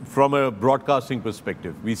हैं? From a broadcasting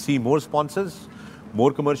perspective, we see more sponsors,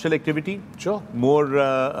 more commercial activity, more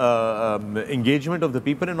engagement of the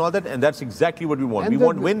people and all that, and that's exactly what we want. We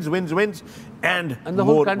want wins, and the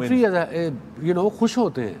whole country, खुश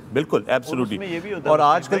होते हैं. बिल्कुल, absolutely. और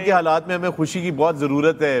आजकल के हालात में हमें खुशी की बहुत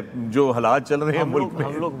ज़रूरत है. जो हालात चल रहे हैं मुल्क में,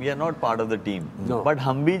 हम लोग we are not part of the team, but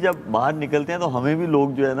हम भी जब बाहर निकलते हैं तो हमें भी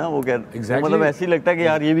लोग जो है ना वो मतलब ऐसे ही लगता है कि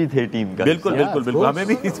यार ये भी थे टीम का. बिल्कुल. हमें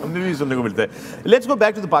भी सुनने को मिलता है. Let's go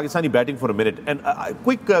back to the Pakistani batting for a minute. And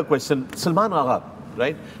quick question, Salman Agha.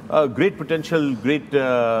 Right, great potential, great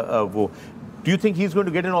वो. Do you think he's going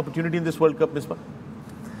to get an opportunity in this World Cup, Misbah?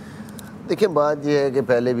 देखिए बात ये है कि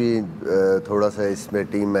पहले भी थोड़ा सा इसमें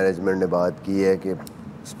टीम मैनेजमेंट ने बात की है कि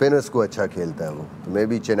स्पिनर्स को अच्छा खेलता है वो. तो मे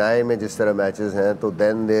बी चेन्नई में जिस तरह मैचेस हैं तो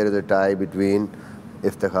then there is a tie between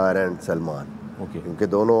Iftikhar and Salman. क्योंकि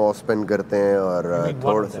दोनों ऑफ स्पिन करते हैं और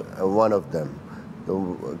थोड़ा वन ऑफ देम. तो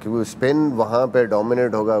क्योंकि स्पिन वहाँ पे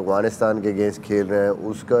डोमिनेट होगा. अफगानिस्तान के अगेंस्ट खेल रहे हैं,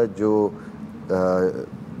 उसका जो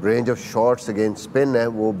range of shots against spin है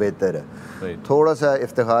वो बेहतर है. थोड़ा सा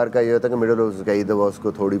इफ्तिखार का ये होता है कि मिडल ऑफ कई दफ़ा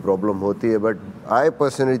उसको थोड़ी प्रॉब्लम होती है. बट आई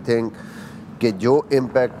पर्सनली थिंक कि जो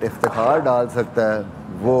इम्पैक्ट इफ्तिखार डाल सकता है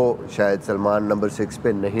वो शायद सलमान नंबर 6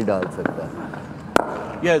 पे नहीं डाल सकता.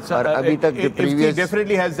 Yes, अभी तक he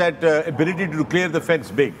definitely has that ability to clear the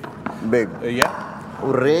fence big.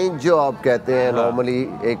 Range जो आप कहते हैं नॉर्मली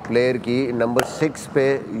एक प्लेयर की नंबर 6 पे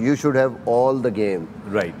you should have all the game.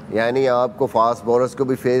 Right. यानी आपको फास्ट बॉलर्स को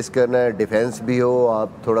भी फेस करना है, डिफेंस भी हो,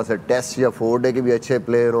 आप थोड़ा सा टेस्ट या 4 डे के भी अच्छे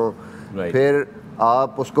प्लेयर हो, फिर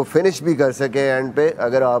आप उसको फिनिश भी कर सके एंड पे.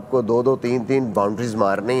 अगर आपको 2-2, 3-3 बाउंड्रीज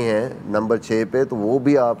मारनी है नंबर 6 पे तो वो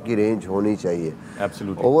भी आपकी रेंज होनी चाहिए.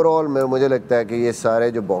 ओवरऑल मुझे लगता है कि ये सारे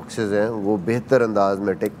जो बॉक्सेस हैं वो बेहतर अंदाज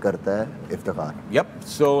में टिक करता है Iftikhar. Yep.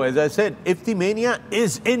 So as I said, Iftimania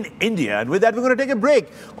is in India, and with that we're going to take a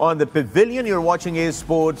break on the Pavilion. You're watching A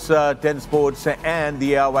Sports, 10 Sports, and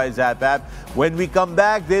the ARY's app. When we come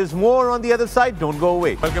back, there's more on the other side. Don't go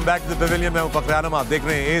away. Welcome back to the Pavilion. मैं हूं Fakhar-e-Alam. आप देख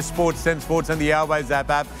रहे हैं A Sports, 10 Sports, and the ARY's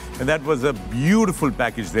app. And that was a beautiful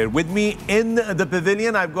package there. With me in the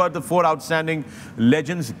Pavilion, I've got the 4 outstanding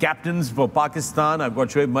legends, captains for Pakistan. I've got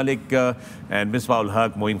Shoaib Malik and Misbah ul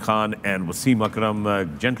Haq, Moin Khan, and Wasim Akram.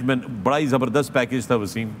 Gentlemen, बड़ा ही ज़बरदस्त package था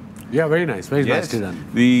Wasim. Yeah, very nice. Very nicely done.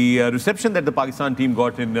 The reception that the Pakistan team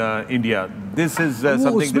got in India, this is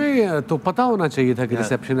something. उसमें तो पता होना चाहिए था कि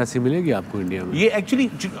reception ऐसी मिलेगी आपको इंडिया में. Yeah, actually,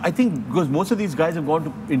 I think because most of these guys have gone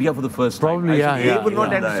to India for the first time. Probably, yeah. They were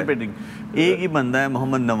not anticipating. एक ही बंदा है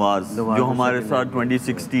मोहम्मद नवाज जो हमारे साथ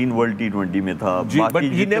 2016 वर्ल्ड T20 में था. But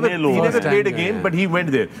he never played a game, but he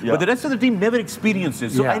went there. But the rest of the team never experienced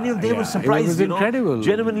it. So I knew they were surprised. It was incredible.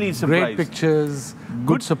 Genuinely surprised. Great pictures,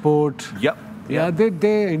 good support. Yep. Yeah,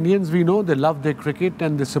 they Indians, we know they love their cricket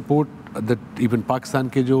and they support that. Even Pakistan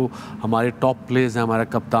के जो हमारे top players हैं, हमारा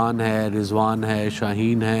कप्तान है, रिजवान है,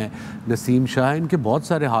 शाहीन है, नसीम शाह, इनके बहुत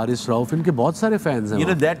सारे, हारिस रऊफ, इनके बहुत सारे fans हैं. You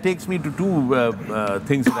know, that takes me to two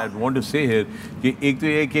things that I want to say here. कि एक तो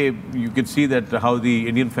ये कि you can see that how the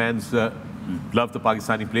Indian fans love the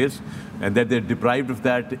Pakistani players and that they're deprived of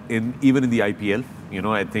that even in the IPL. You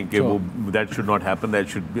know, I think that should not happen. That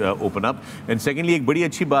should open up. And secondly, एक बड़ी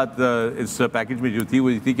अच्छी बात इस package में जो थी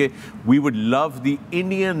वो थी कि we would love the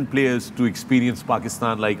Indian players to experience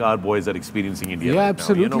Pakistan like our boys are experiencing India. Yeah, right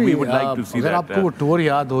absolutely. Now. You know, we would like to see अगर that. आपको वो tour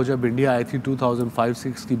याद हो जब इंडिया आई थी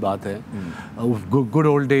 2005-6 की बात है, good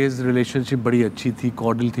old days, relationship बड़ी अच्छी थी,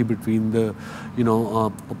 cordial थी between the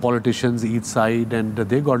politicians each side and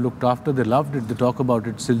they got looked after. They loved it. They talk about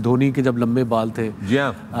it. Still Dhoni के जब लंबे बाल थे.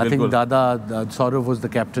 Yeah, I think Dada Saurav was the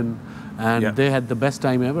captain and they had the best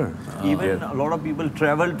time ever. Even a lot of people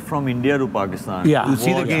traveled from India to Pakistan to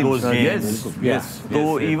see the games. games. Yes.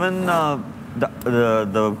 So even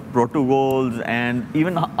the protocols and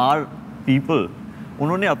even our people,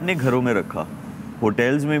 उन्होंने अपने घरों में रखा.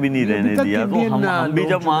 Hotels में भी नहीं रहने दिया. तो हम भी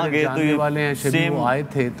जब वहाँ गए तो ये वाले हैं सेम आए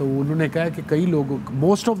थे तो उन्होंने कहा कि कई लोगों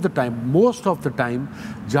मोस्ट ऑफ द टाइम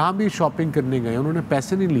जहाँ भी शॉपिंग करने गए उन्होंने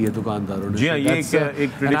पैसे नहीं लिए दुकानदारों ने. जी हाँ, ये एक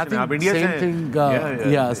ट्रेडिशन आप इंडिया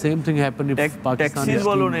से. Same thing happened if Pakistan taxis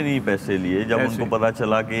वालों ने नहीं पैसे लिए जब उनको पता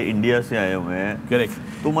चला कि इंडिया से आए हुए हैं. करेक्ट.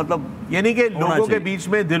 तो मतलब यानी कि लोगों के बीच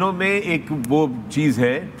में दिलों में एक वो चीज़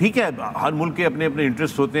है. ठीक है, हर मुल्क के अपने अपने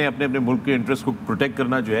इंटरेस्ट होते हैं. अपने अपने मुल्क के इंटरेस्ट को प्रोटेक्ट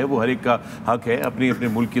करना जो है वो हर एक का हक है. अपने अपने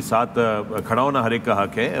मुल्क के साथ खड़ा होना हर एक का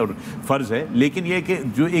हक है और फ़र्ज़ है. लेकिन ये कि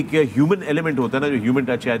जो एक ह्यूमन एलिमेंट होता है ना, जो ह्यूमन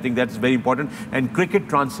टच है, I think that is very important. And cricket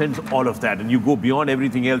transcends all of that and you go beyond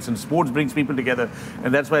everything else and sports brings people together.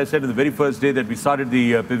 And that's why I said in the very first day that we started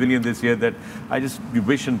the Pavilion this year that I just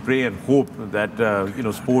wish and pray and hope that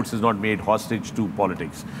sports is not made hostage to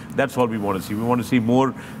politics. That's all we want to see. We want to see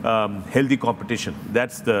more healthy competition.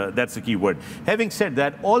 That's the key word. Having said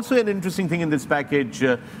that, also an interesting thing in this package,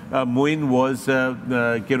 Moin, was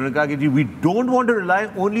we don't want to rely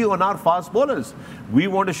only on our fast bowlers. We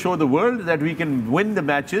want to show the world that we can win the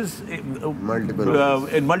matches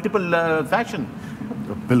in multiple fashion.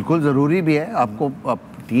 बिल्कुल ज़रूरी भी है. आपको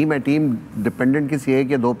team है, team dependent किसी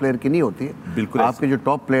एक या दो प्लेयर की नहीं होती है. बिल्कुल. आपके जो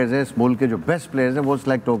टॉप प्लेयर्स हैं, इस मुल्क के जो बेस्ट प्लेयर्स हैं, वो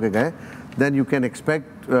सिलेक्ट होके गए. Then you can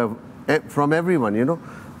expect from everyone.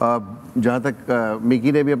 जहाँ तक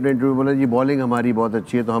मिकी ने भी अपने इंटरव्यू बोला जी बॉलिंग हमारी बहुत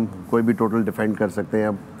अच्छी है तो हम कोई भी टोटल डिफेंड कर सकते हैं.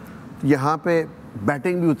 अब यहाँ पे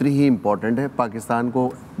बैटिंग भी उतनी ही इम्पॉर्टेंट है. पाकिस्तान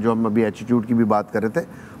को जो हम अभी एटीट्यूड की भी बात कर रहे थे,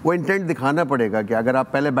 वो इंटेंट दिखाना पड़ेगा कि अगर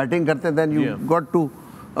आप पहले बैटिंग करते हैं then you got to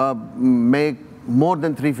make more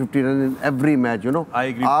than 350 run in every match. I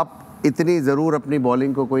agree. आप इतनी ज़रूर अपनी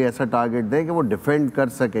बॉलिंग को कोई ऐसा टारगेट दें कि वो डिफेंड कर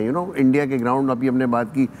सके. इंडिया के ग्राउंड अभी हमने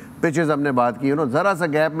बात की, पिचेस हमने बात की. ज़रा सा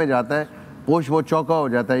गैप में जाता है पोश, वो चौका हो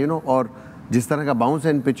जाता है. और जिस तरह का बाउंस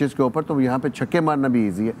है इन पिचेस के ऊपर, तो यहाँ पे छक्के मारना भी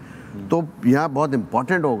ईजी है. तो यहाँ बहुत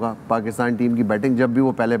इंपॉर्टेंट होगा पाकिस्तान टीम की बैटिंग. जब भी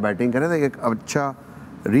वो पहले बैटिंग करें तो एक अच्छा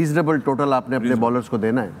रीजनेबल टोटल आपने अपने बॉलर्स को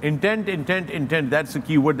देना है. Intent that's the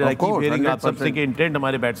key word that I keep hearing. आप सबसे कि इंटेंट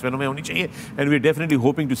हमारे बैट्समैनों में होनी चाहिए and we are definitely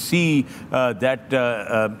hoping to see that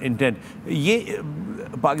intent. ये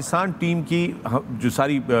पाकिस्तान टीम की जो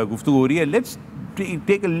सारी गुफ्तगू हो रही है, let's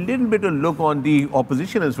take a little bit of look on the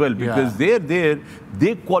opposition as well because they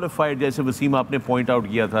qualified. जैसे वसीम आपने point out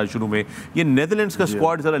किया था शुरू में, ये Netherlands का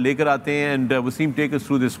squad ज़रा लेकर आते हैं and Wasim take us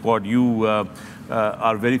through this squad. You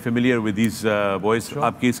are very familiar with these boys.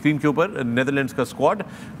 आपके स्क्रीन के ऊपर Netherlands का squad,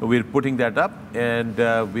 we're putting that up and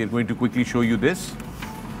we're going to quickly show you this.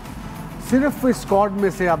 सिर्फ इस स्क्वाड में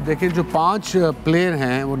से आप देखें जो 5 प्लेयर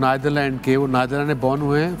हैं वो नीदरलैंड के, वो नीदरलैंड में बॉर्न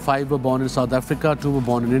हुए हैं. 5 were born in south Africa, 2 were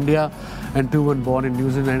born in India and 2 were born in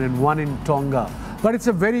New Zealand and 1 in tonga. But it's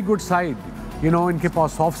a very good side. इनके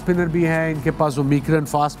पास ऑफ स्पिनर भी है, इनके पास वो मीकरन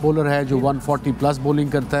फास्ट बॉलर है जो 140 प्लस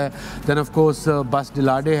बॉलिंग करता है. देन ऑफ कोर्स बस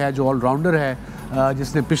डिलाडे है जो ऑलराउंडर है,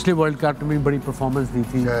 जिसने पिछले वर्ल्ड कप में बड़ी परफॉर्मेंस दी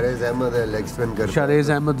थी. शाहरेज़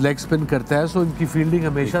अहमद लेग स्पिन करता है. सो इनकी फील्डिंग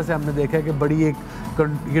हमेशा से हमने देखा है कि बड़ी एक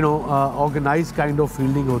ऑर्गेनाइज काइंड ऑफ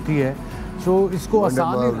फील्डिंग होती है. सो इसको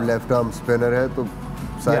आसान लेफ्ट आर्म स्पिनर है तो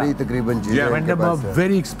सारी तकरीबन चीजें उनके पास है।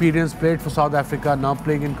 Very experienced, played for South Africa, now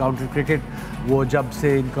playing in county cricket. वो जब से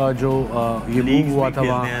इनका जो ये move हुआ था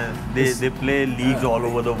वहाँ, they play leagues all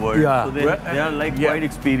over the world, so they are like quite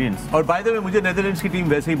experienced. और by the way मुझे नेदरलैंड्स की टीम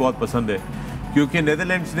वैसे ही बहुत पसंद है, क्योंकि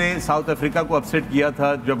नेदरलैंड्स ने साउथ अफ्रीका को अपसेट किया था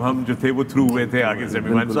जब हम जो थे वो थ्रू हुए थे आगे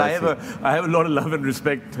semifinal. So I have a lot of love and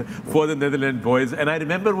respect for the Netherland boys. And I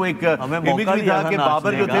remember वो एक इमेज भी था कि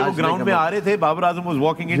बाबर जो थे वो ग्राउंड में आ रहे थे, Babar Azam was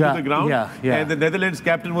walking into the ground and the Netherlands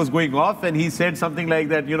captain was going of and he said something like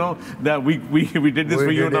that, you know, that we did this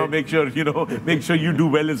for you, now make sure you do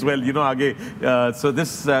well as well, you know, आगे. So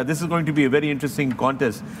this is going to be a very interesting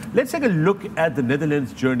contest. Let's take a look at the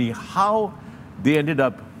Netherlands journey, how they ended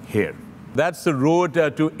up here. That's the road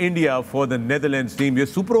to India for the Netherlands team. ये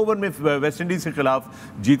super over में West Indies के खिलाफ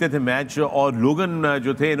जीते थे match, और लोगन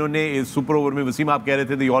जो थे इन्होंने इस सुपर ओवर में, वसीम आप कह रहे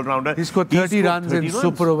थे द ऑलराउंडर, इसको 30 run in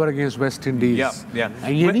super over against West Indies.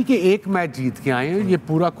 ये नहीं कि एक मैच जीत के आए हैं, ये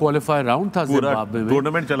पूरा क्वालिफाई राउंड था, जिम्बाब्वे में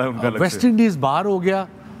टूर्नामेंट चला उनका. वेस्ट इंडीज बाहर हो गया,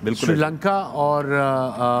 श्रीलंका और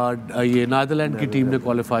ये नीदरलैंड की टीम ने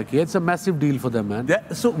क्वालिफाई किया. It's a massive deal for them, man.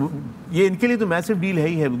 सो ये इनके लिए तो मैसिव डील है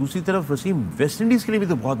ही है. दूसरी तरफ वसीम, वेस्ट इंडीज के लिए भी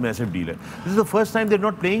तो बहुत मैसिव डील है. This is the first time they are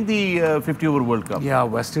not playing the 50 over world cup. या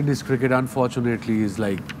West Indies cricket unfortunately is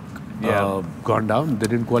like gone down. They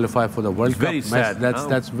didn't qualify for the World Cup. Sad.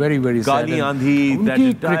 That's very sad. काली आंधी.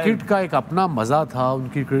 उनकी cricket का एक अपना मजा था,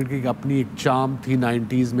 उनकी cricket की अपनी एक चार्म थी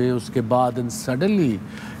 90s में. उसके बाद and suddenly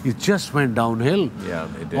it just went downhill. Yeah,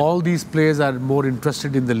 it did. All these players are more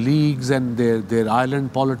interested in the leagues and their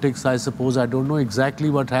island politics, I suppose. I don't know exactly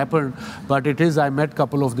what happened, but it is. I met a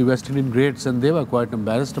couple of the West Indian greats and they were quite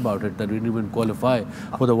embarrassed about it, that we didn't even qualify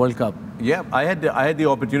for the World Cup. Yeah, I had the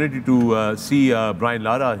opportunity to see Brian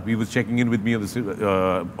Lara. He was checking in with me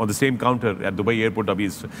on the same counter at Dubai airport. Abhi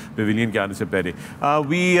is Pavilion ke aane se pehle.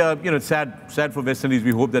 We sad for West Indies.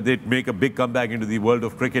 We hope that they make a big comeback into the world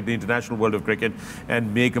of cricket, the international world of cricket,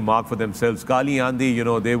 and make a mark for themselves. Kali Andi, you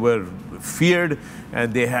know, they were feared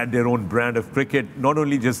and they had their own brand of cricket. Not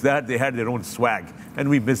only just that, they had their own swag,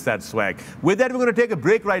 and we miss that swag. With that, we're going to take a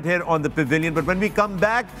break right here on the Pavilion. But when we come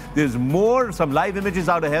back, there's some live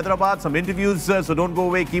images out of Hyderabad, some interviews, so don't go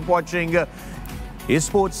away. Keep watching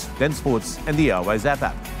Sports, then Sports, and the Airwise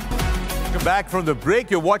app. Welcome back from the break.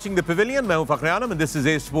 You're watching the Pavilion. I'm Fakhar-e-Alam, and this is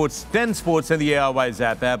Sports, 10 Sports, and the Airwise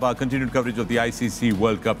app. Our continued coverage of the ICC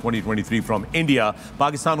World Cup 2023 from India.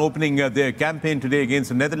 Pakistan opening their campaign today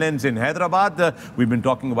against the Netherlands in Hyderabad. We've been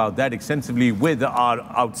talking about that extensively with our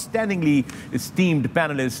outstandingly esteemed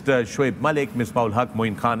panelists Shoaib Malik, Misbah,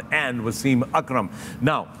 Moin Khan, and Wasim Akram.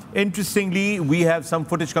 Now, interestingly, we have some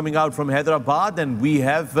footage coming out from Hyderabad, and we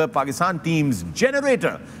have Pakistan team's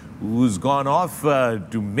generator, who's gone off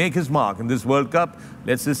to make his mark in this World Cup.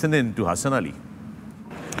 Let's listen in to Hassan Ali.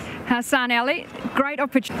 Hassan Ali, great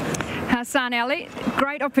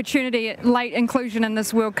opportunity, late inclusion in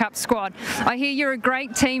this World Cup squad. I hear you're a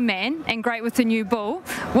great team man and great with the new ball.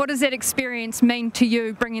 What does that experience mean to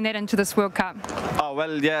you, bringing that into this World Cup?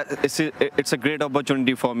 Well, yeah, it's a great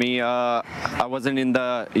opportunity for me. I wasn't in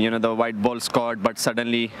the white ball squad, but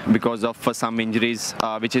suddenly because of some injuries,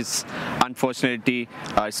 which is unfortunately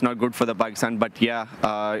it's not good for the Pakistan. But yeah,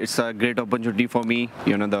 it's a great opportunity for me.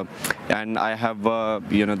 And I have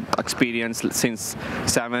experience since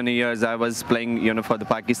 7 years. I was playing for the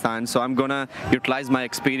Pakistan, so I'm gonna utilize my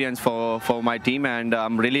experience for my team, and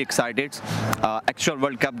I'm really excited. Actual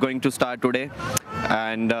World Cup going to start today,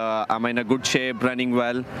 and I'm in a good shape, running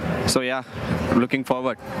well, so yeah, looking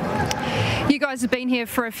forward. You guys have been here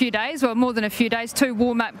for a few days, well, more than a few days, 2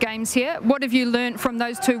 warm-up games here. What have you learnt from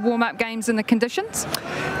those 2 warm-up games and the conditions?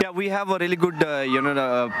 Yeah, we have a really good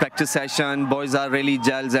practice session. Boys are really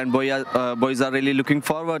gels, and boys are really looking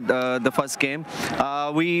forward the first game. I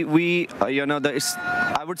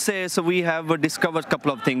would say, so we have discovered a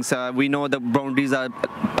couple of things. We know the boundaries are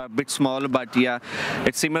a bit small, but yeah,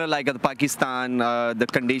 it's similar like at Pakistan, the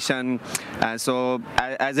condition. So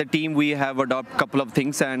as a team, we have adopted a couple of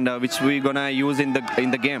things, and which we're gonna use in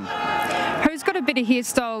the game. Who's got a better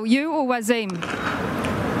hairstyle, you or Wasim?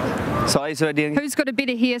 Sorry, who's got a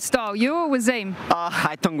better hairstyle, you or Wasim?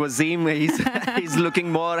 I think Wasim, he's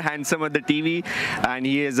looking more handsome on the TV, and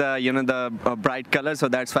he is the bright color, so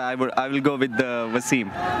that's why I will go with the Wasim.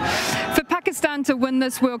 For Pakistan to win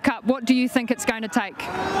this World Cup, what do you think it's going to take?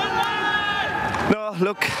 No,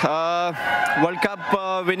 look, World Cup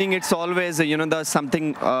winning, it's always the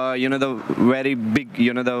something the very big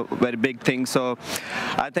the very big thing. So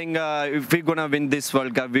I think if we're gonna win this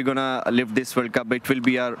World Cup, we're gonna lift this World Cup. It will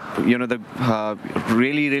be a the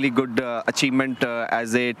really good achievement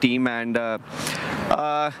as a team, and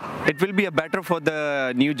it will be a better for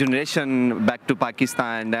the new generation back to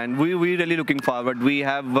Pakistan. And we really looking forward. We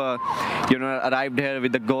have arrived here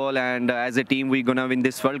with the goal, and as a team we're gonna win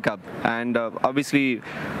this World Cup. And obviously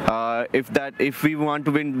if we want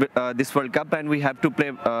to win this World Cup, and we have to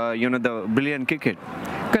play the brilliant cricket.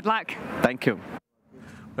 Good luck. Thank you.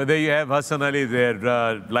 Well, there you have Hassan Ali there.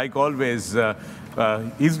 Like always,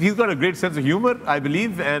 he's got a great sense of humor, I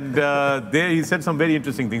believe, and there he said some very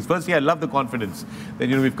interesting things. Firstly, I love the confidence that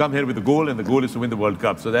we've come here with a goal, and the goal is to win the World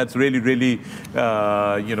Cup. So that's really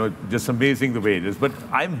just amazing the way it is. But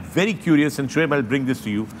I'm very curious, and Shoaib, I'll bring this to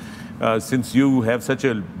you, since you have such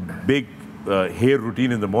a big hair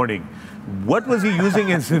routine in the morning. What was he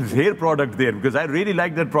using as his hair product there? Because I really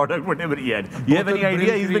like that product, whatever he had. You have any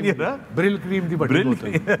idea? He's been here, huh? Brill cream दी बड़ी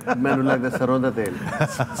बोतल. मैंने लगा सरसों का तेल.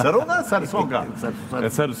 सरसों का? सरसों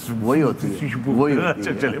का. वही होती है. वही होती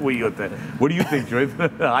है. चले वही होता है. What do you think, Shoaib?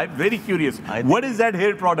 I'm very curious. What is that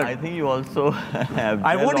hair product? I think you also have.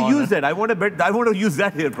 I want to use that. I want to use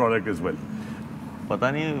that hair product as well.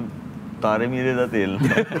 पता नहीं तारे मीरे दा तेल.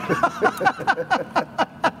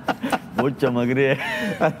 बहुत चमक रहे हैं.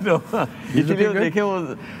 इसलिए देखें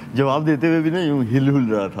वो जवाब देते हुए भी ना यूं हिल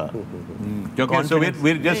रहा था. Okay, so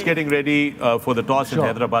we're just getting ready for the toss in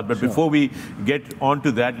Hyderabad. But before we get on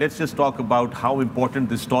to that, let's just talk about how important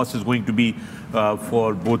this toss is going to be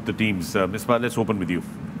for both the teams. Misbah, let's open with you.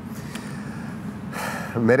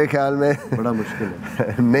 मेरे ख्याल में बड़ा मुश्किल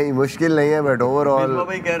है. नहीं, मुश्किल नहीं है, बट ओवरऑल मिसबा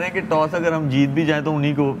भाई कह रहे हैं कि टॉस अगर हम जीत भी जाएं तो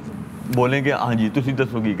उन्हीं को बोलेंगे हाँ जी तुसी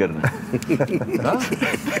दसो की करना है.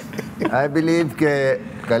 आई बिलीव के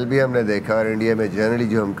कल भी हमने देखा, और इंडिया में जनरली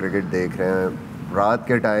जो हम क्रिकेट देख रहे हैं, रात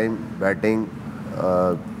के टाइम बैटिंग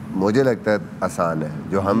मुझे लगता है आसान है.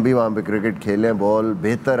 जो हम भी वहाँ पे क्रिकेट खेले हैं, बॉल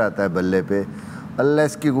बेहतर आता है बल्ले पे,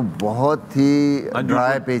 अनलेस कि कोई बहुत ही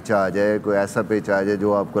ड्राई पिच आ जाए, कोई ऐसा पिच आ जाए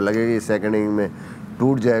जो आपको लगेगा कि सेकंड इनिंग में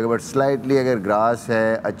टूट जाएगा. बट स्लाइटली अगर ग्रास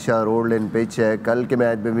है, अच्छा रोड लेन पिच है, कल के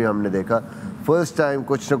मैच में भी हमने देखा फर्स्ट टाइम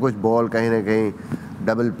कुछ ना कुछ बॉल कहीं ना कहीं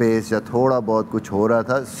डबल पेस या थोड़ा बहुत कुछ हो रहा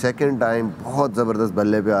था. सेकंड टाइम बहुत ज़बरदस्त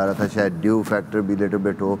बल्ले पे आ रहा था, शायद ड्यू फैक्टर भी लिटिल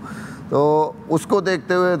बिट हो. तो उसको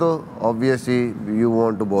देखते हुए तो obviously you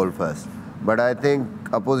want to ball first, but I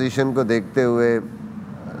think opposition को देखते हुए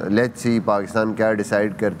लेट्स सी पाकिस्तान क्या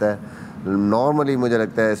डिसाइड करता है. नॉर्मली मुझे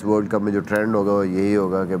लगता है इस वर्ल्ड कप में जो ट्रेंड होगा वो यही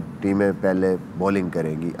होगा कि टीमें पहले बॉलिंग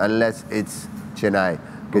करेंगी, अनलेस इट्स चेन्नई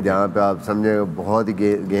कि जहाँ पे आप समझेगा बहुत ही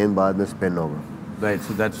गेंद बाद में स्पिन होगा. Right,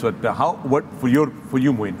 so that's what for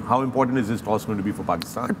you Moin, how important is this toss going to be for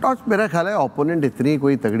Pakistan? Toss मेरा ख्याल है ओपोनेंट इतनी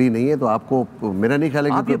कोई तगड़ी नहीं है, तो आपको मेरा नहीं ख्याल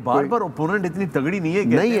है आप ये बार ओपोनेंट इतनी तगड़ी नहीं है.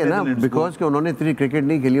 नहीं है ना, बिकॉज कि उन्होंने इतनी क्रिकेट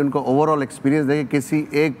नहीं खेली. उनको ओवरऑल एक्सपीरियंस देखे, किसी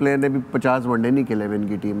एक प्लेयर ने भी 50 वनडे नहीं खेले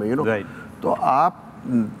इनकी टीम में, राइट. तो आप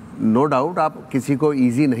नो डाउट आप किसी को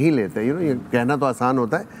ईजी नहीं लेते, ये कहना तो आसान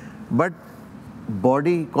होता है, बट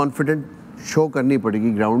बॉडी कॉन्फिडेंट शो करनी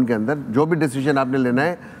पड़ेगी ग्राउंड के अंदर. जो भी डिसीजन आपने लेना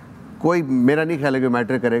है, कोई मेरा नहीं ख्याल है कि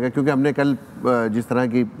मैटर करेगा, क्योंकि हमने कल जिस तरह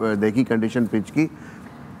की देखी कंडीशन पिच की,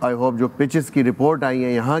 आई होप जो पिचेस की रिपोर्ट आई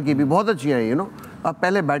है यहाँ की भी बहुत अच्छी आई है. आप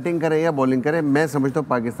पहले बैटिंग करें या बॉलिंग करें, मैं समझता हूँ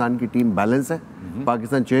पाकिस्तान की टीम बैलेंस है.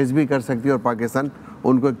 पाकिस्तान चेस भी कर सकती है और पाकिस्तान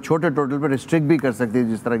उनको एक छोटे टोटल पर रिस्ट्रिक्ट भी कर सकती है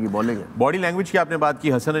जिस तरह की बॉलिंग है. बॉडी लैंग्वेज की आपने बात की,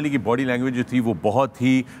 हसन अली की बॉडी लैंग्वेज जो थी वो बहुत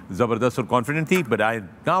ही जबरदस्त और कॉन्फिडेंट थी. But I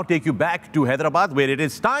now take you back to Hyderabad where it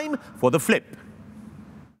is time for the flip.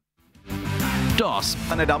 Toss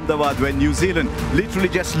and at Ahmedabad when New Zealand literally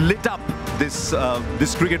just lit up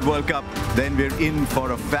this Cricket World Cup. Then we're in for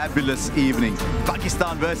a fabulous evening.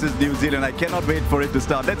 Pakistan versus New Zealand. I cannot wait for it to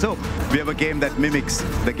start. Let's hope we have a game that mimics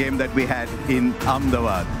the game that we had in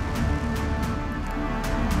Ahmedabad.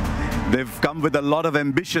 They've come with a lot of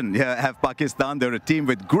ambition here, have Pakistan. They're a team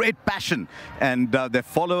with great passion, and their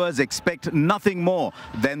followers expect nothing more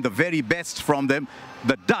than the very best from them.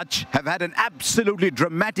 The Dutch have had an absolutely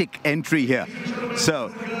dramatic entry here. So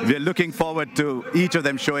we're looking forward to each of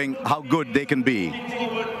them showing how good they can be.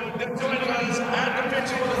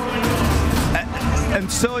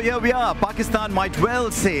 And so here we are. Pakistan might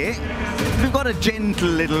well say we've got a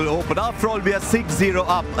gentle little open. After all, we are 6-0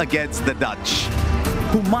 up against the Dutch,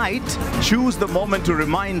 who might choose the moment to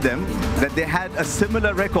remind them that they had a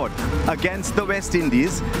similar record against the West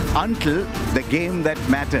Indies until the game that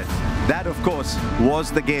mattered. That, of course,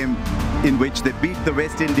 was the game in which they beat the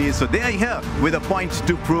West Indies. So they are here with a point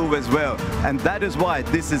to prove as well. And that is why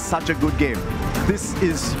this is such a good game. This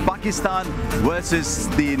is Pakistan. Pakistan versus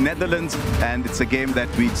the Netherlands, and it's a game that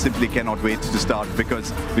we simply cannot wait to start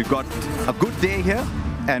because we've got a good day here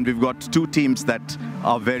and we've got two teams that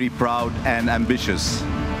are very proud and ambitious.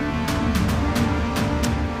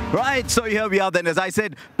 Right, so here we are then. As I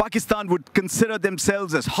said, Pakistan would consider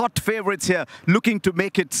themselves as hot favorites here, looking to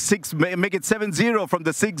make it 7-0 from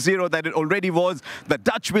the 6-0 that it already was. The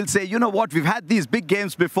Dutch will say, you know what, we've had these big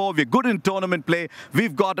games before, we're good in tournament play,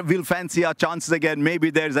 we'll fancy our chances again, maybe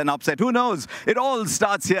there's an upset, who knows? It all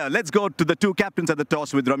starts here. Let's go to the two captains at the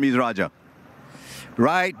toss with Ramiz Raja.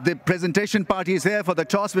 Right, the presentation party is here for the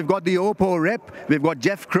toss. We've got the Oppo rep. We've got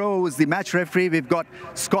Jeff Crow, who's the match referee. We've got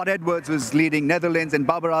Scott Edwards, who's leading Netherlands, and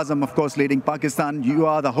Babar Azam, of course, leading Pakistan. You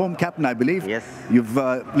are the home captain, I believe. Yes. You've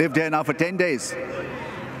lived here now for 10 days. Here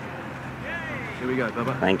we go,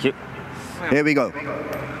 Baba. Thank you. Here we go.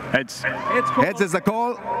 Heads. Heads is the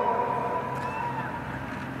call.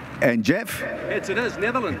 And Jeff? Heads it is,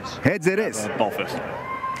 Netherlands. Heads it is. Ball first.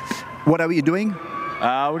 What are you doing?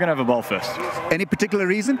 We're going to have a ball first. Any particular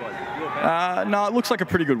reason? No, it looks like a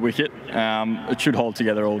pretty good wicket. It should hold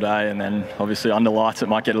together all day, and then obviously under lights it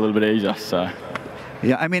might get a little bit easier. So.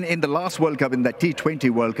 Yeah, I mean, in the last World Cup, in that T20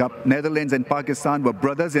 World Cup, Netherlands and Pakistan were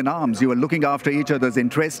brothers in arms. You were looking after each other's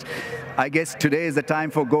interest. I guess today is the time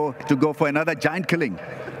to go for another giant killing.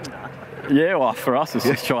 Yeah, well, for us, it's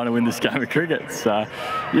just trying to win this game of cricket. So,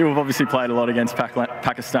 you've obviously played a lot against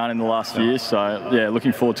Pakistan in the last year. So, yeah,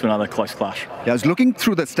 looking forward to another close clash. Yeah, I was looking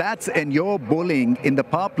through the stats, and your bowling in the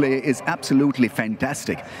power play is absolutely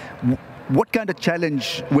fantastic. What kind of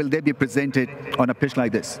challenge will they be presented on a pitch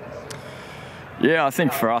like this? Yeah, I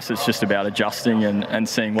think for us, it's just about adjusting and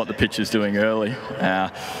seeing what the pitch is doing early.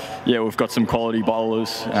 Yeah, we've got some quality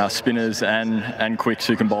bowlers, spinners and quicks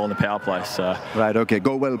who can bowl in the power play. So. Right, okay,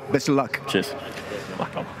 go well. Best of luck. Cheers.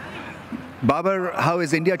 Babar, how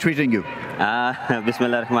is India treating you?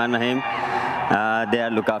 Bismillah Rahman Rahim. They are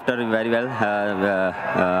looked after very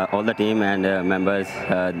well. All the team and members,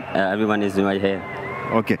 everyone is right here.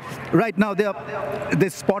 Okay. Right now,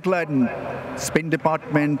 this spotlight and spin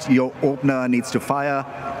department, your opener needs to fire,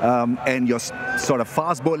 and your sort of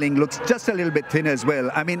fast bowling looks just a little bit thin as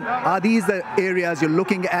well. I mean, are these the areas you're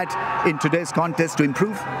looking at in today's contest to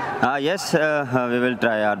improve? Yes, we will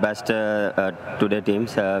try our best today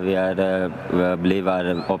teams. We believe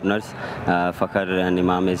our openers, Fakhar and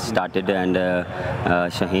Imam is started, and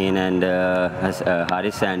Shaheen and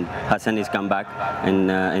Haris and Hassan is come back in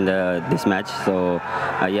this match. So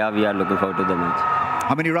yeah, we are looking forward to the match.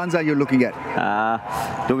 How many runs are you looking at?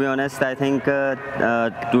 To be honest, I think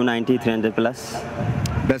 290, 300 plus.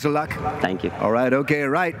 Best of luck. Thank you. All right, okay,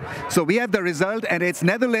 right. So we have the result, and it's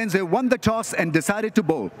Netherlands who won the toss and decided to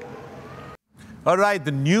bowl. All right,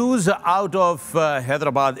 the news out of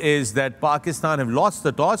Hyderabad is that Pakistan have lost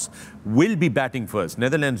the toss, will be batting first.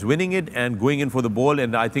 Netherlands winning it and going in for the ball.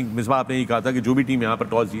 And I think Misbah आपने ये कहा था कि जो भी team यहाँ पर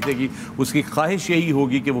toss जीतेगी उसकी ख्वाहिश यही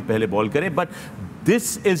होगी कि वो पहले बॉल करे. But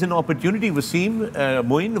this is an opportunity, Wasim,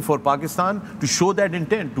 Moin, for Pakistan to show that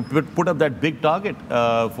intent, to put up that big target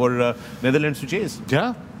for Netherlands to chase.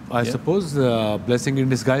 Yeah. I suppose blessing in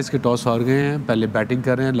disguise के टॉस हार गए हैं, पहले batting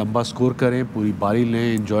कर रहे हैं, लंबा score करें, पूरी बारी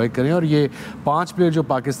लें, एंजॉय करें. और ये 5 प्लेयर जो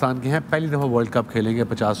पाकिस्तान के हैं पहली दफ़ा वर्ल्ड कप खेलेंगे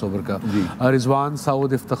 50 ओवर का. Rizwan,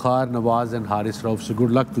 Saud, Iftikhar, Nawaz and Haris Rauf. So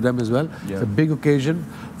good luck to them as well. It's a big occasion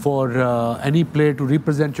for any player to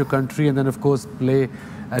represent your country, and then of course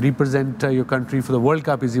represent your country for the World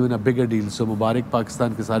Cup is even a bigger deal. So Mubarak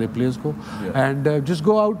Pakistan के सारे players को. And just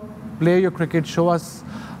go out, play your cricket, show us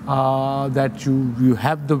that you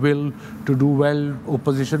have the will to do well.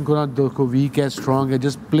 Opposition ko na dekho weak है, strong है.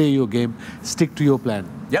 Just play your game. Stick to your plan.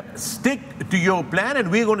 Yep, stick to your plan, and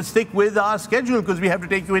we're going to stick with our schedule because we have to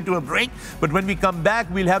take you into a break. But when we come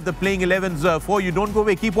back, we'll have the playing 11s for you. Don't go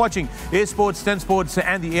away. Keep watching A Sports, 10 Sports,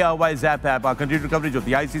 and the ARY Zap app. Our continued coverage of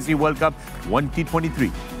the ICC World Cup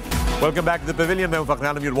 2023. Welcome back to the Pavilion. I'm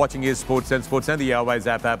Fakhar-e-Alam. You're watching A Sports, 10 Sports, and the ARY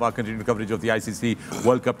Zap app. Our continued coverage of the ICC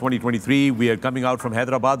World Cup 2023. We are coming out from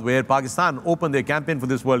Hyderabad, where Pakistan opened their campaign for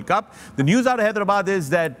this World Cup. The news out of Hyderabad is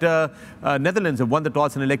that Netherlands have won the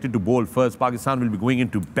toss and elected to bowl first. Pakistan will be going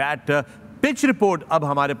into bat. Pitch report अब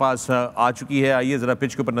हमारे पास आ चुकी है. आइए जरा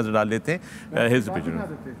pitch के ऊपर नजर डाल लेते हैं. Here's the pitch report.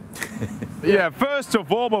 Yeah, first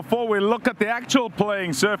of all, before we look at the actual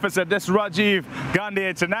playing surface at this Rajiv Gandhi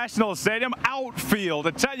International Stadium, outfield,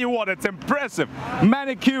 I tell you what, it's impressive.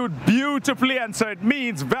 Manicured beautifully, and so it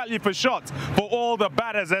means value for shots for all the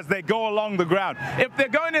batters as they go along the ground. If they're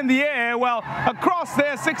going in the air, well, across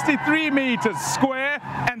there, 63 meters square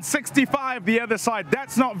and 65 the other side.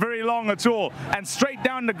 That's not very long at all. And straight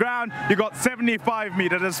down the ground, you got got 75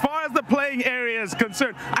 meters. As far as the playing area is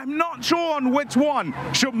concerned, I'm not sure on which one.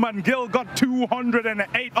 Shubman Gill got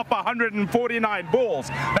 208 up 149 balls.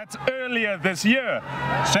 That's earlier this year.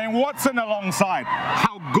 Shane Watson alongside.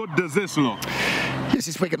 How good does this look? Yes,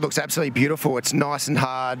 this wicket looks absolutely beautiful. It's nice and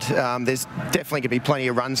hard. There's definitely going to be plenty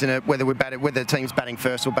of runs in it, whether the team's batting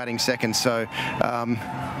first or batting second. So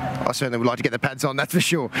I certainly would like to get the pads on, that's for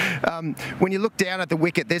sure. When you look down at the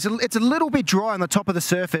wicket, it's a little bit dry on the top of the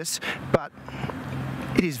surface, but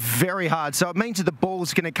it is very hard, so it means that the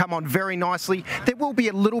ball's going to come on very nicely. There will be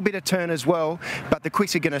a little bit of turn as well, but the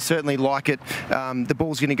quicks are going to certainly like it. The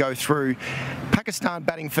ball's going to go through. Pakistan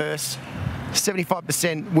batting first,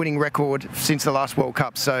 75% winning record since the last World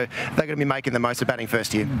Cup, so they're going to be making the most of batting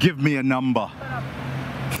first here. Give me a number.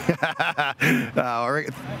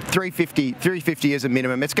 350 is a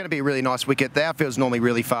minimum. It's going to be a really nice wicket. The outfield's normally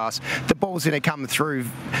really fast. The ball's going to come through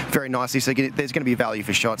very nicely, so there's going to be value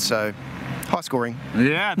for shots. So high scoring.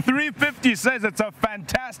 Yeah, 350 says it's a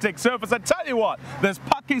fantastic surface. I tell you what, this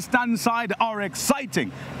Pakistan side are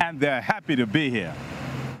exciting, and they're happy to be here.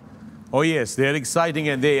 Oh yes, they're exciting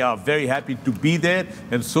and they are very happy to be there,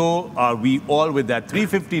 and so are we all with that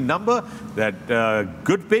 350 number, that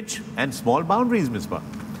good pitch and small boundaries, Misbah.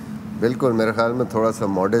 बिल्कुल मेरे ख्याल में थोड़ा सा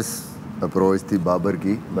modest approach थी बाबर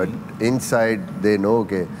की, but inside they know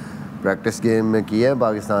के practice game में किए हैं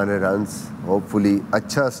पाकिस्तान ने रन्स, होपफुली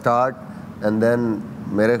अच्छा स्टार्ट एंड देन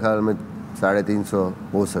मेरे ख्याल में 350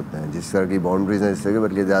 हो सकते हैं, जिस तरह की बाउंड्रीज हैं, इससे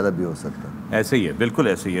बल्कि ज़्यादा भी हो सकता है. ऐसे ही है, बिल्कुल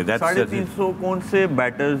ऐसे ही है. 350 कौन से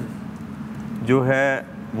बैटर्स जो है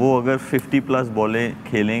वो अगर 50 प्लस बॉलें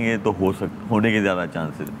खेलेंगे तो होने के ज़्यादा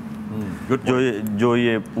चांसेस जो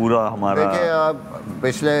ये पूरा हमारा. देखें आप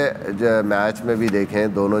पिछले मैच में भी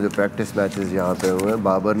देखें, दोनों जो प्रैक्टिस मैचेस यहाँ पे हुए हैं,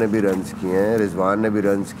 बाबर ने भी रन्स किए हैं, रिजवान ने भी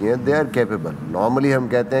रन्स किए हैं. They are capable. नॉर्मली हम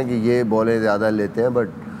कहते हैं कि ये बॉलें ज़्यादा लेते हैं, बट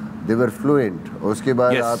दे वर फ्लुएंट. उसके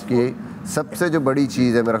बाद आपकी सबसे जो बड़ी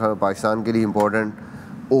चीज़ है मेरे ख्याल में पाकिस्तान के लिए इम्पोर्टेंट,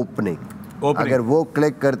 ओपनिंग. अगर वो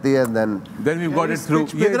क्लिक करती है then we've got it through.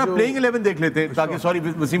 ये जरा playing 11 देख लेते हैं ताकि sorry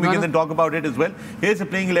Wasim, we can then talk about it as well. Here's a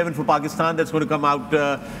playing 11 for Pakistan that's going to come out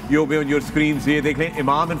your way on your screens. ये देख लें,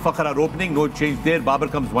 Imam and Fakhar are opening, no change there. Babar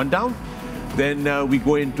comes one down. Then we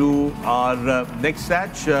go into our next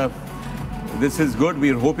match. This is good.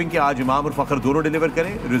 We're hoping कि आज Imam और Fakhar दोनों deliver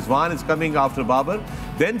करें. Rizwan is coming after Babar.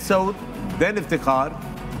 Then Saud, then Iftikhar.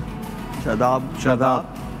 Shadab.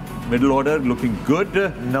 Middle order looking good.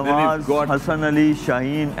 Nawaz, Hassan Ali,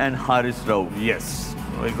 Shaheen and Haris Rao. Yes,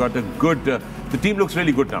 we got a good. The team looks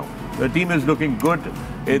really good now. The team is looking good.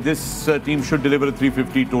 This team should deliver a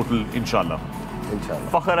 350 total, inshallah.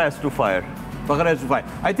 Fakhar has to fire. Fakhar has to fire.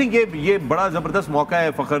 I think ये बड़ा ज़बरदस्त मौका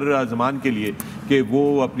है फ़खर ज़मान के लिए कि वो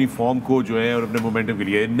अपनी फॉर्म को जो है और अपने मोमेंटम के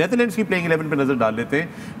लिए नेदरलैंड्स की प्लेइंग 11 पे नज़र डाल लेते हैं.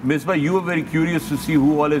 Misbah, you were very curious to see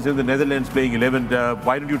who all is in the Netherlands playing 11.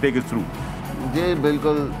 Why don't you take us through? जी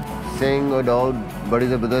बिल्कुल. सिंह और डाउड बड़ी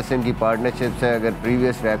ज़बरदस्त इनकी पार्टनरशिप्स हैं. अगर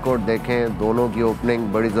प्रीवियस रिकॉर्ड देखें, दोनों की ओपनिंग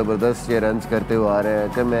बड़ी ज़बरदस्त ये रन्स करते हुए आ रहे हैं.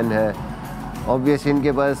 कमेन है ऑब्वियस,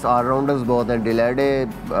 इनके पास ऑलराउंडर्स बहुत हैं. डिलैडे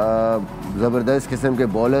ज़बरदस्त किस्म के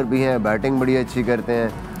बॉलर भी हैं, बैटिंग बड़ी अच्छी करते हैं.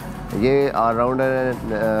 ये ऑलराउंडर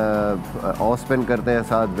ऑफ स्पिन करते हैं.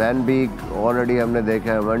 साथ वैन बीक ऑलरेडी हमने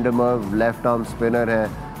देखा है. वंडरमर्व लेफ्ट आर्म स्पिनर है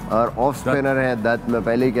और ऑफ स्पिनर है. दत्त मैं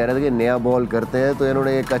पहले ही कह रहा था कि नया बॉल करते हैं, तो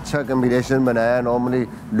इन्होंने एक अच्छा कम्बिनेशन बनाया. Normally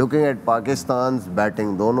looking at Pakistan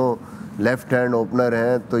batting, दोनों लेफ्ट हैंड ओपनर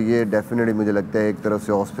हैं, तो ये डेफिनेटली मुझे लगता है एक तरफ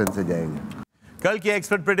से ऑफ स्पिन से जाएंगे. कल के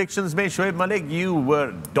एक्सपर्ट प्रेडिक्शंस में Shoaib Malik, you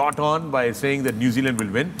were dot on by saying that New Zealand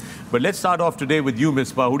will win. But let's start off today with you,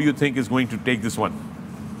 Misbah. Who do you think is going to take this one?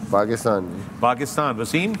 Pakistan. Pakistan.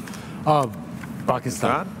 Wasim?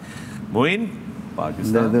 Pakistan. Moin?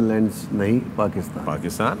 Pakistan. Netherlands नहीं, Pakistan.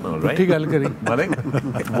 Pakistan, all right. ठीक गल करी. Malik?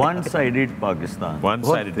 One-sided Pakistan.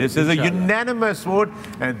 One-sided. This is a unanimous vote,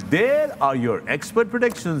 and there are your expert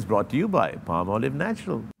predictions brought to you by Palmolive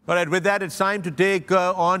Natural. All right, with that, it's time to take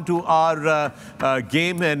on to our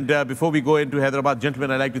game. And before we go into Hyderabad,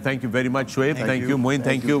 gentlemen, I'd like to thank you very much. Shoaib, thank you. Moin,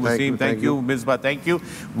 thank you. Wasim, thank you. Misbah, thank you.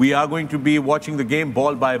 We are going to be watching the game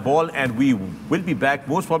ball by ball, and we will be back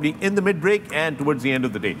most probably in the mid-break and towards the end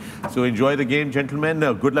of the day. So enjoy the game, gentlemen.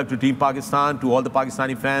 Good luck to Team Pakistan, to all the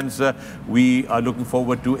Pakistani fans. We are looking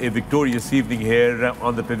forward to a victorious evening here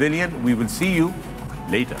on the Pavilion. We will see you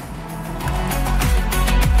later.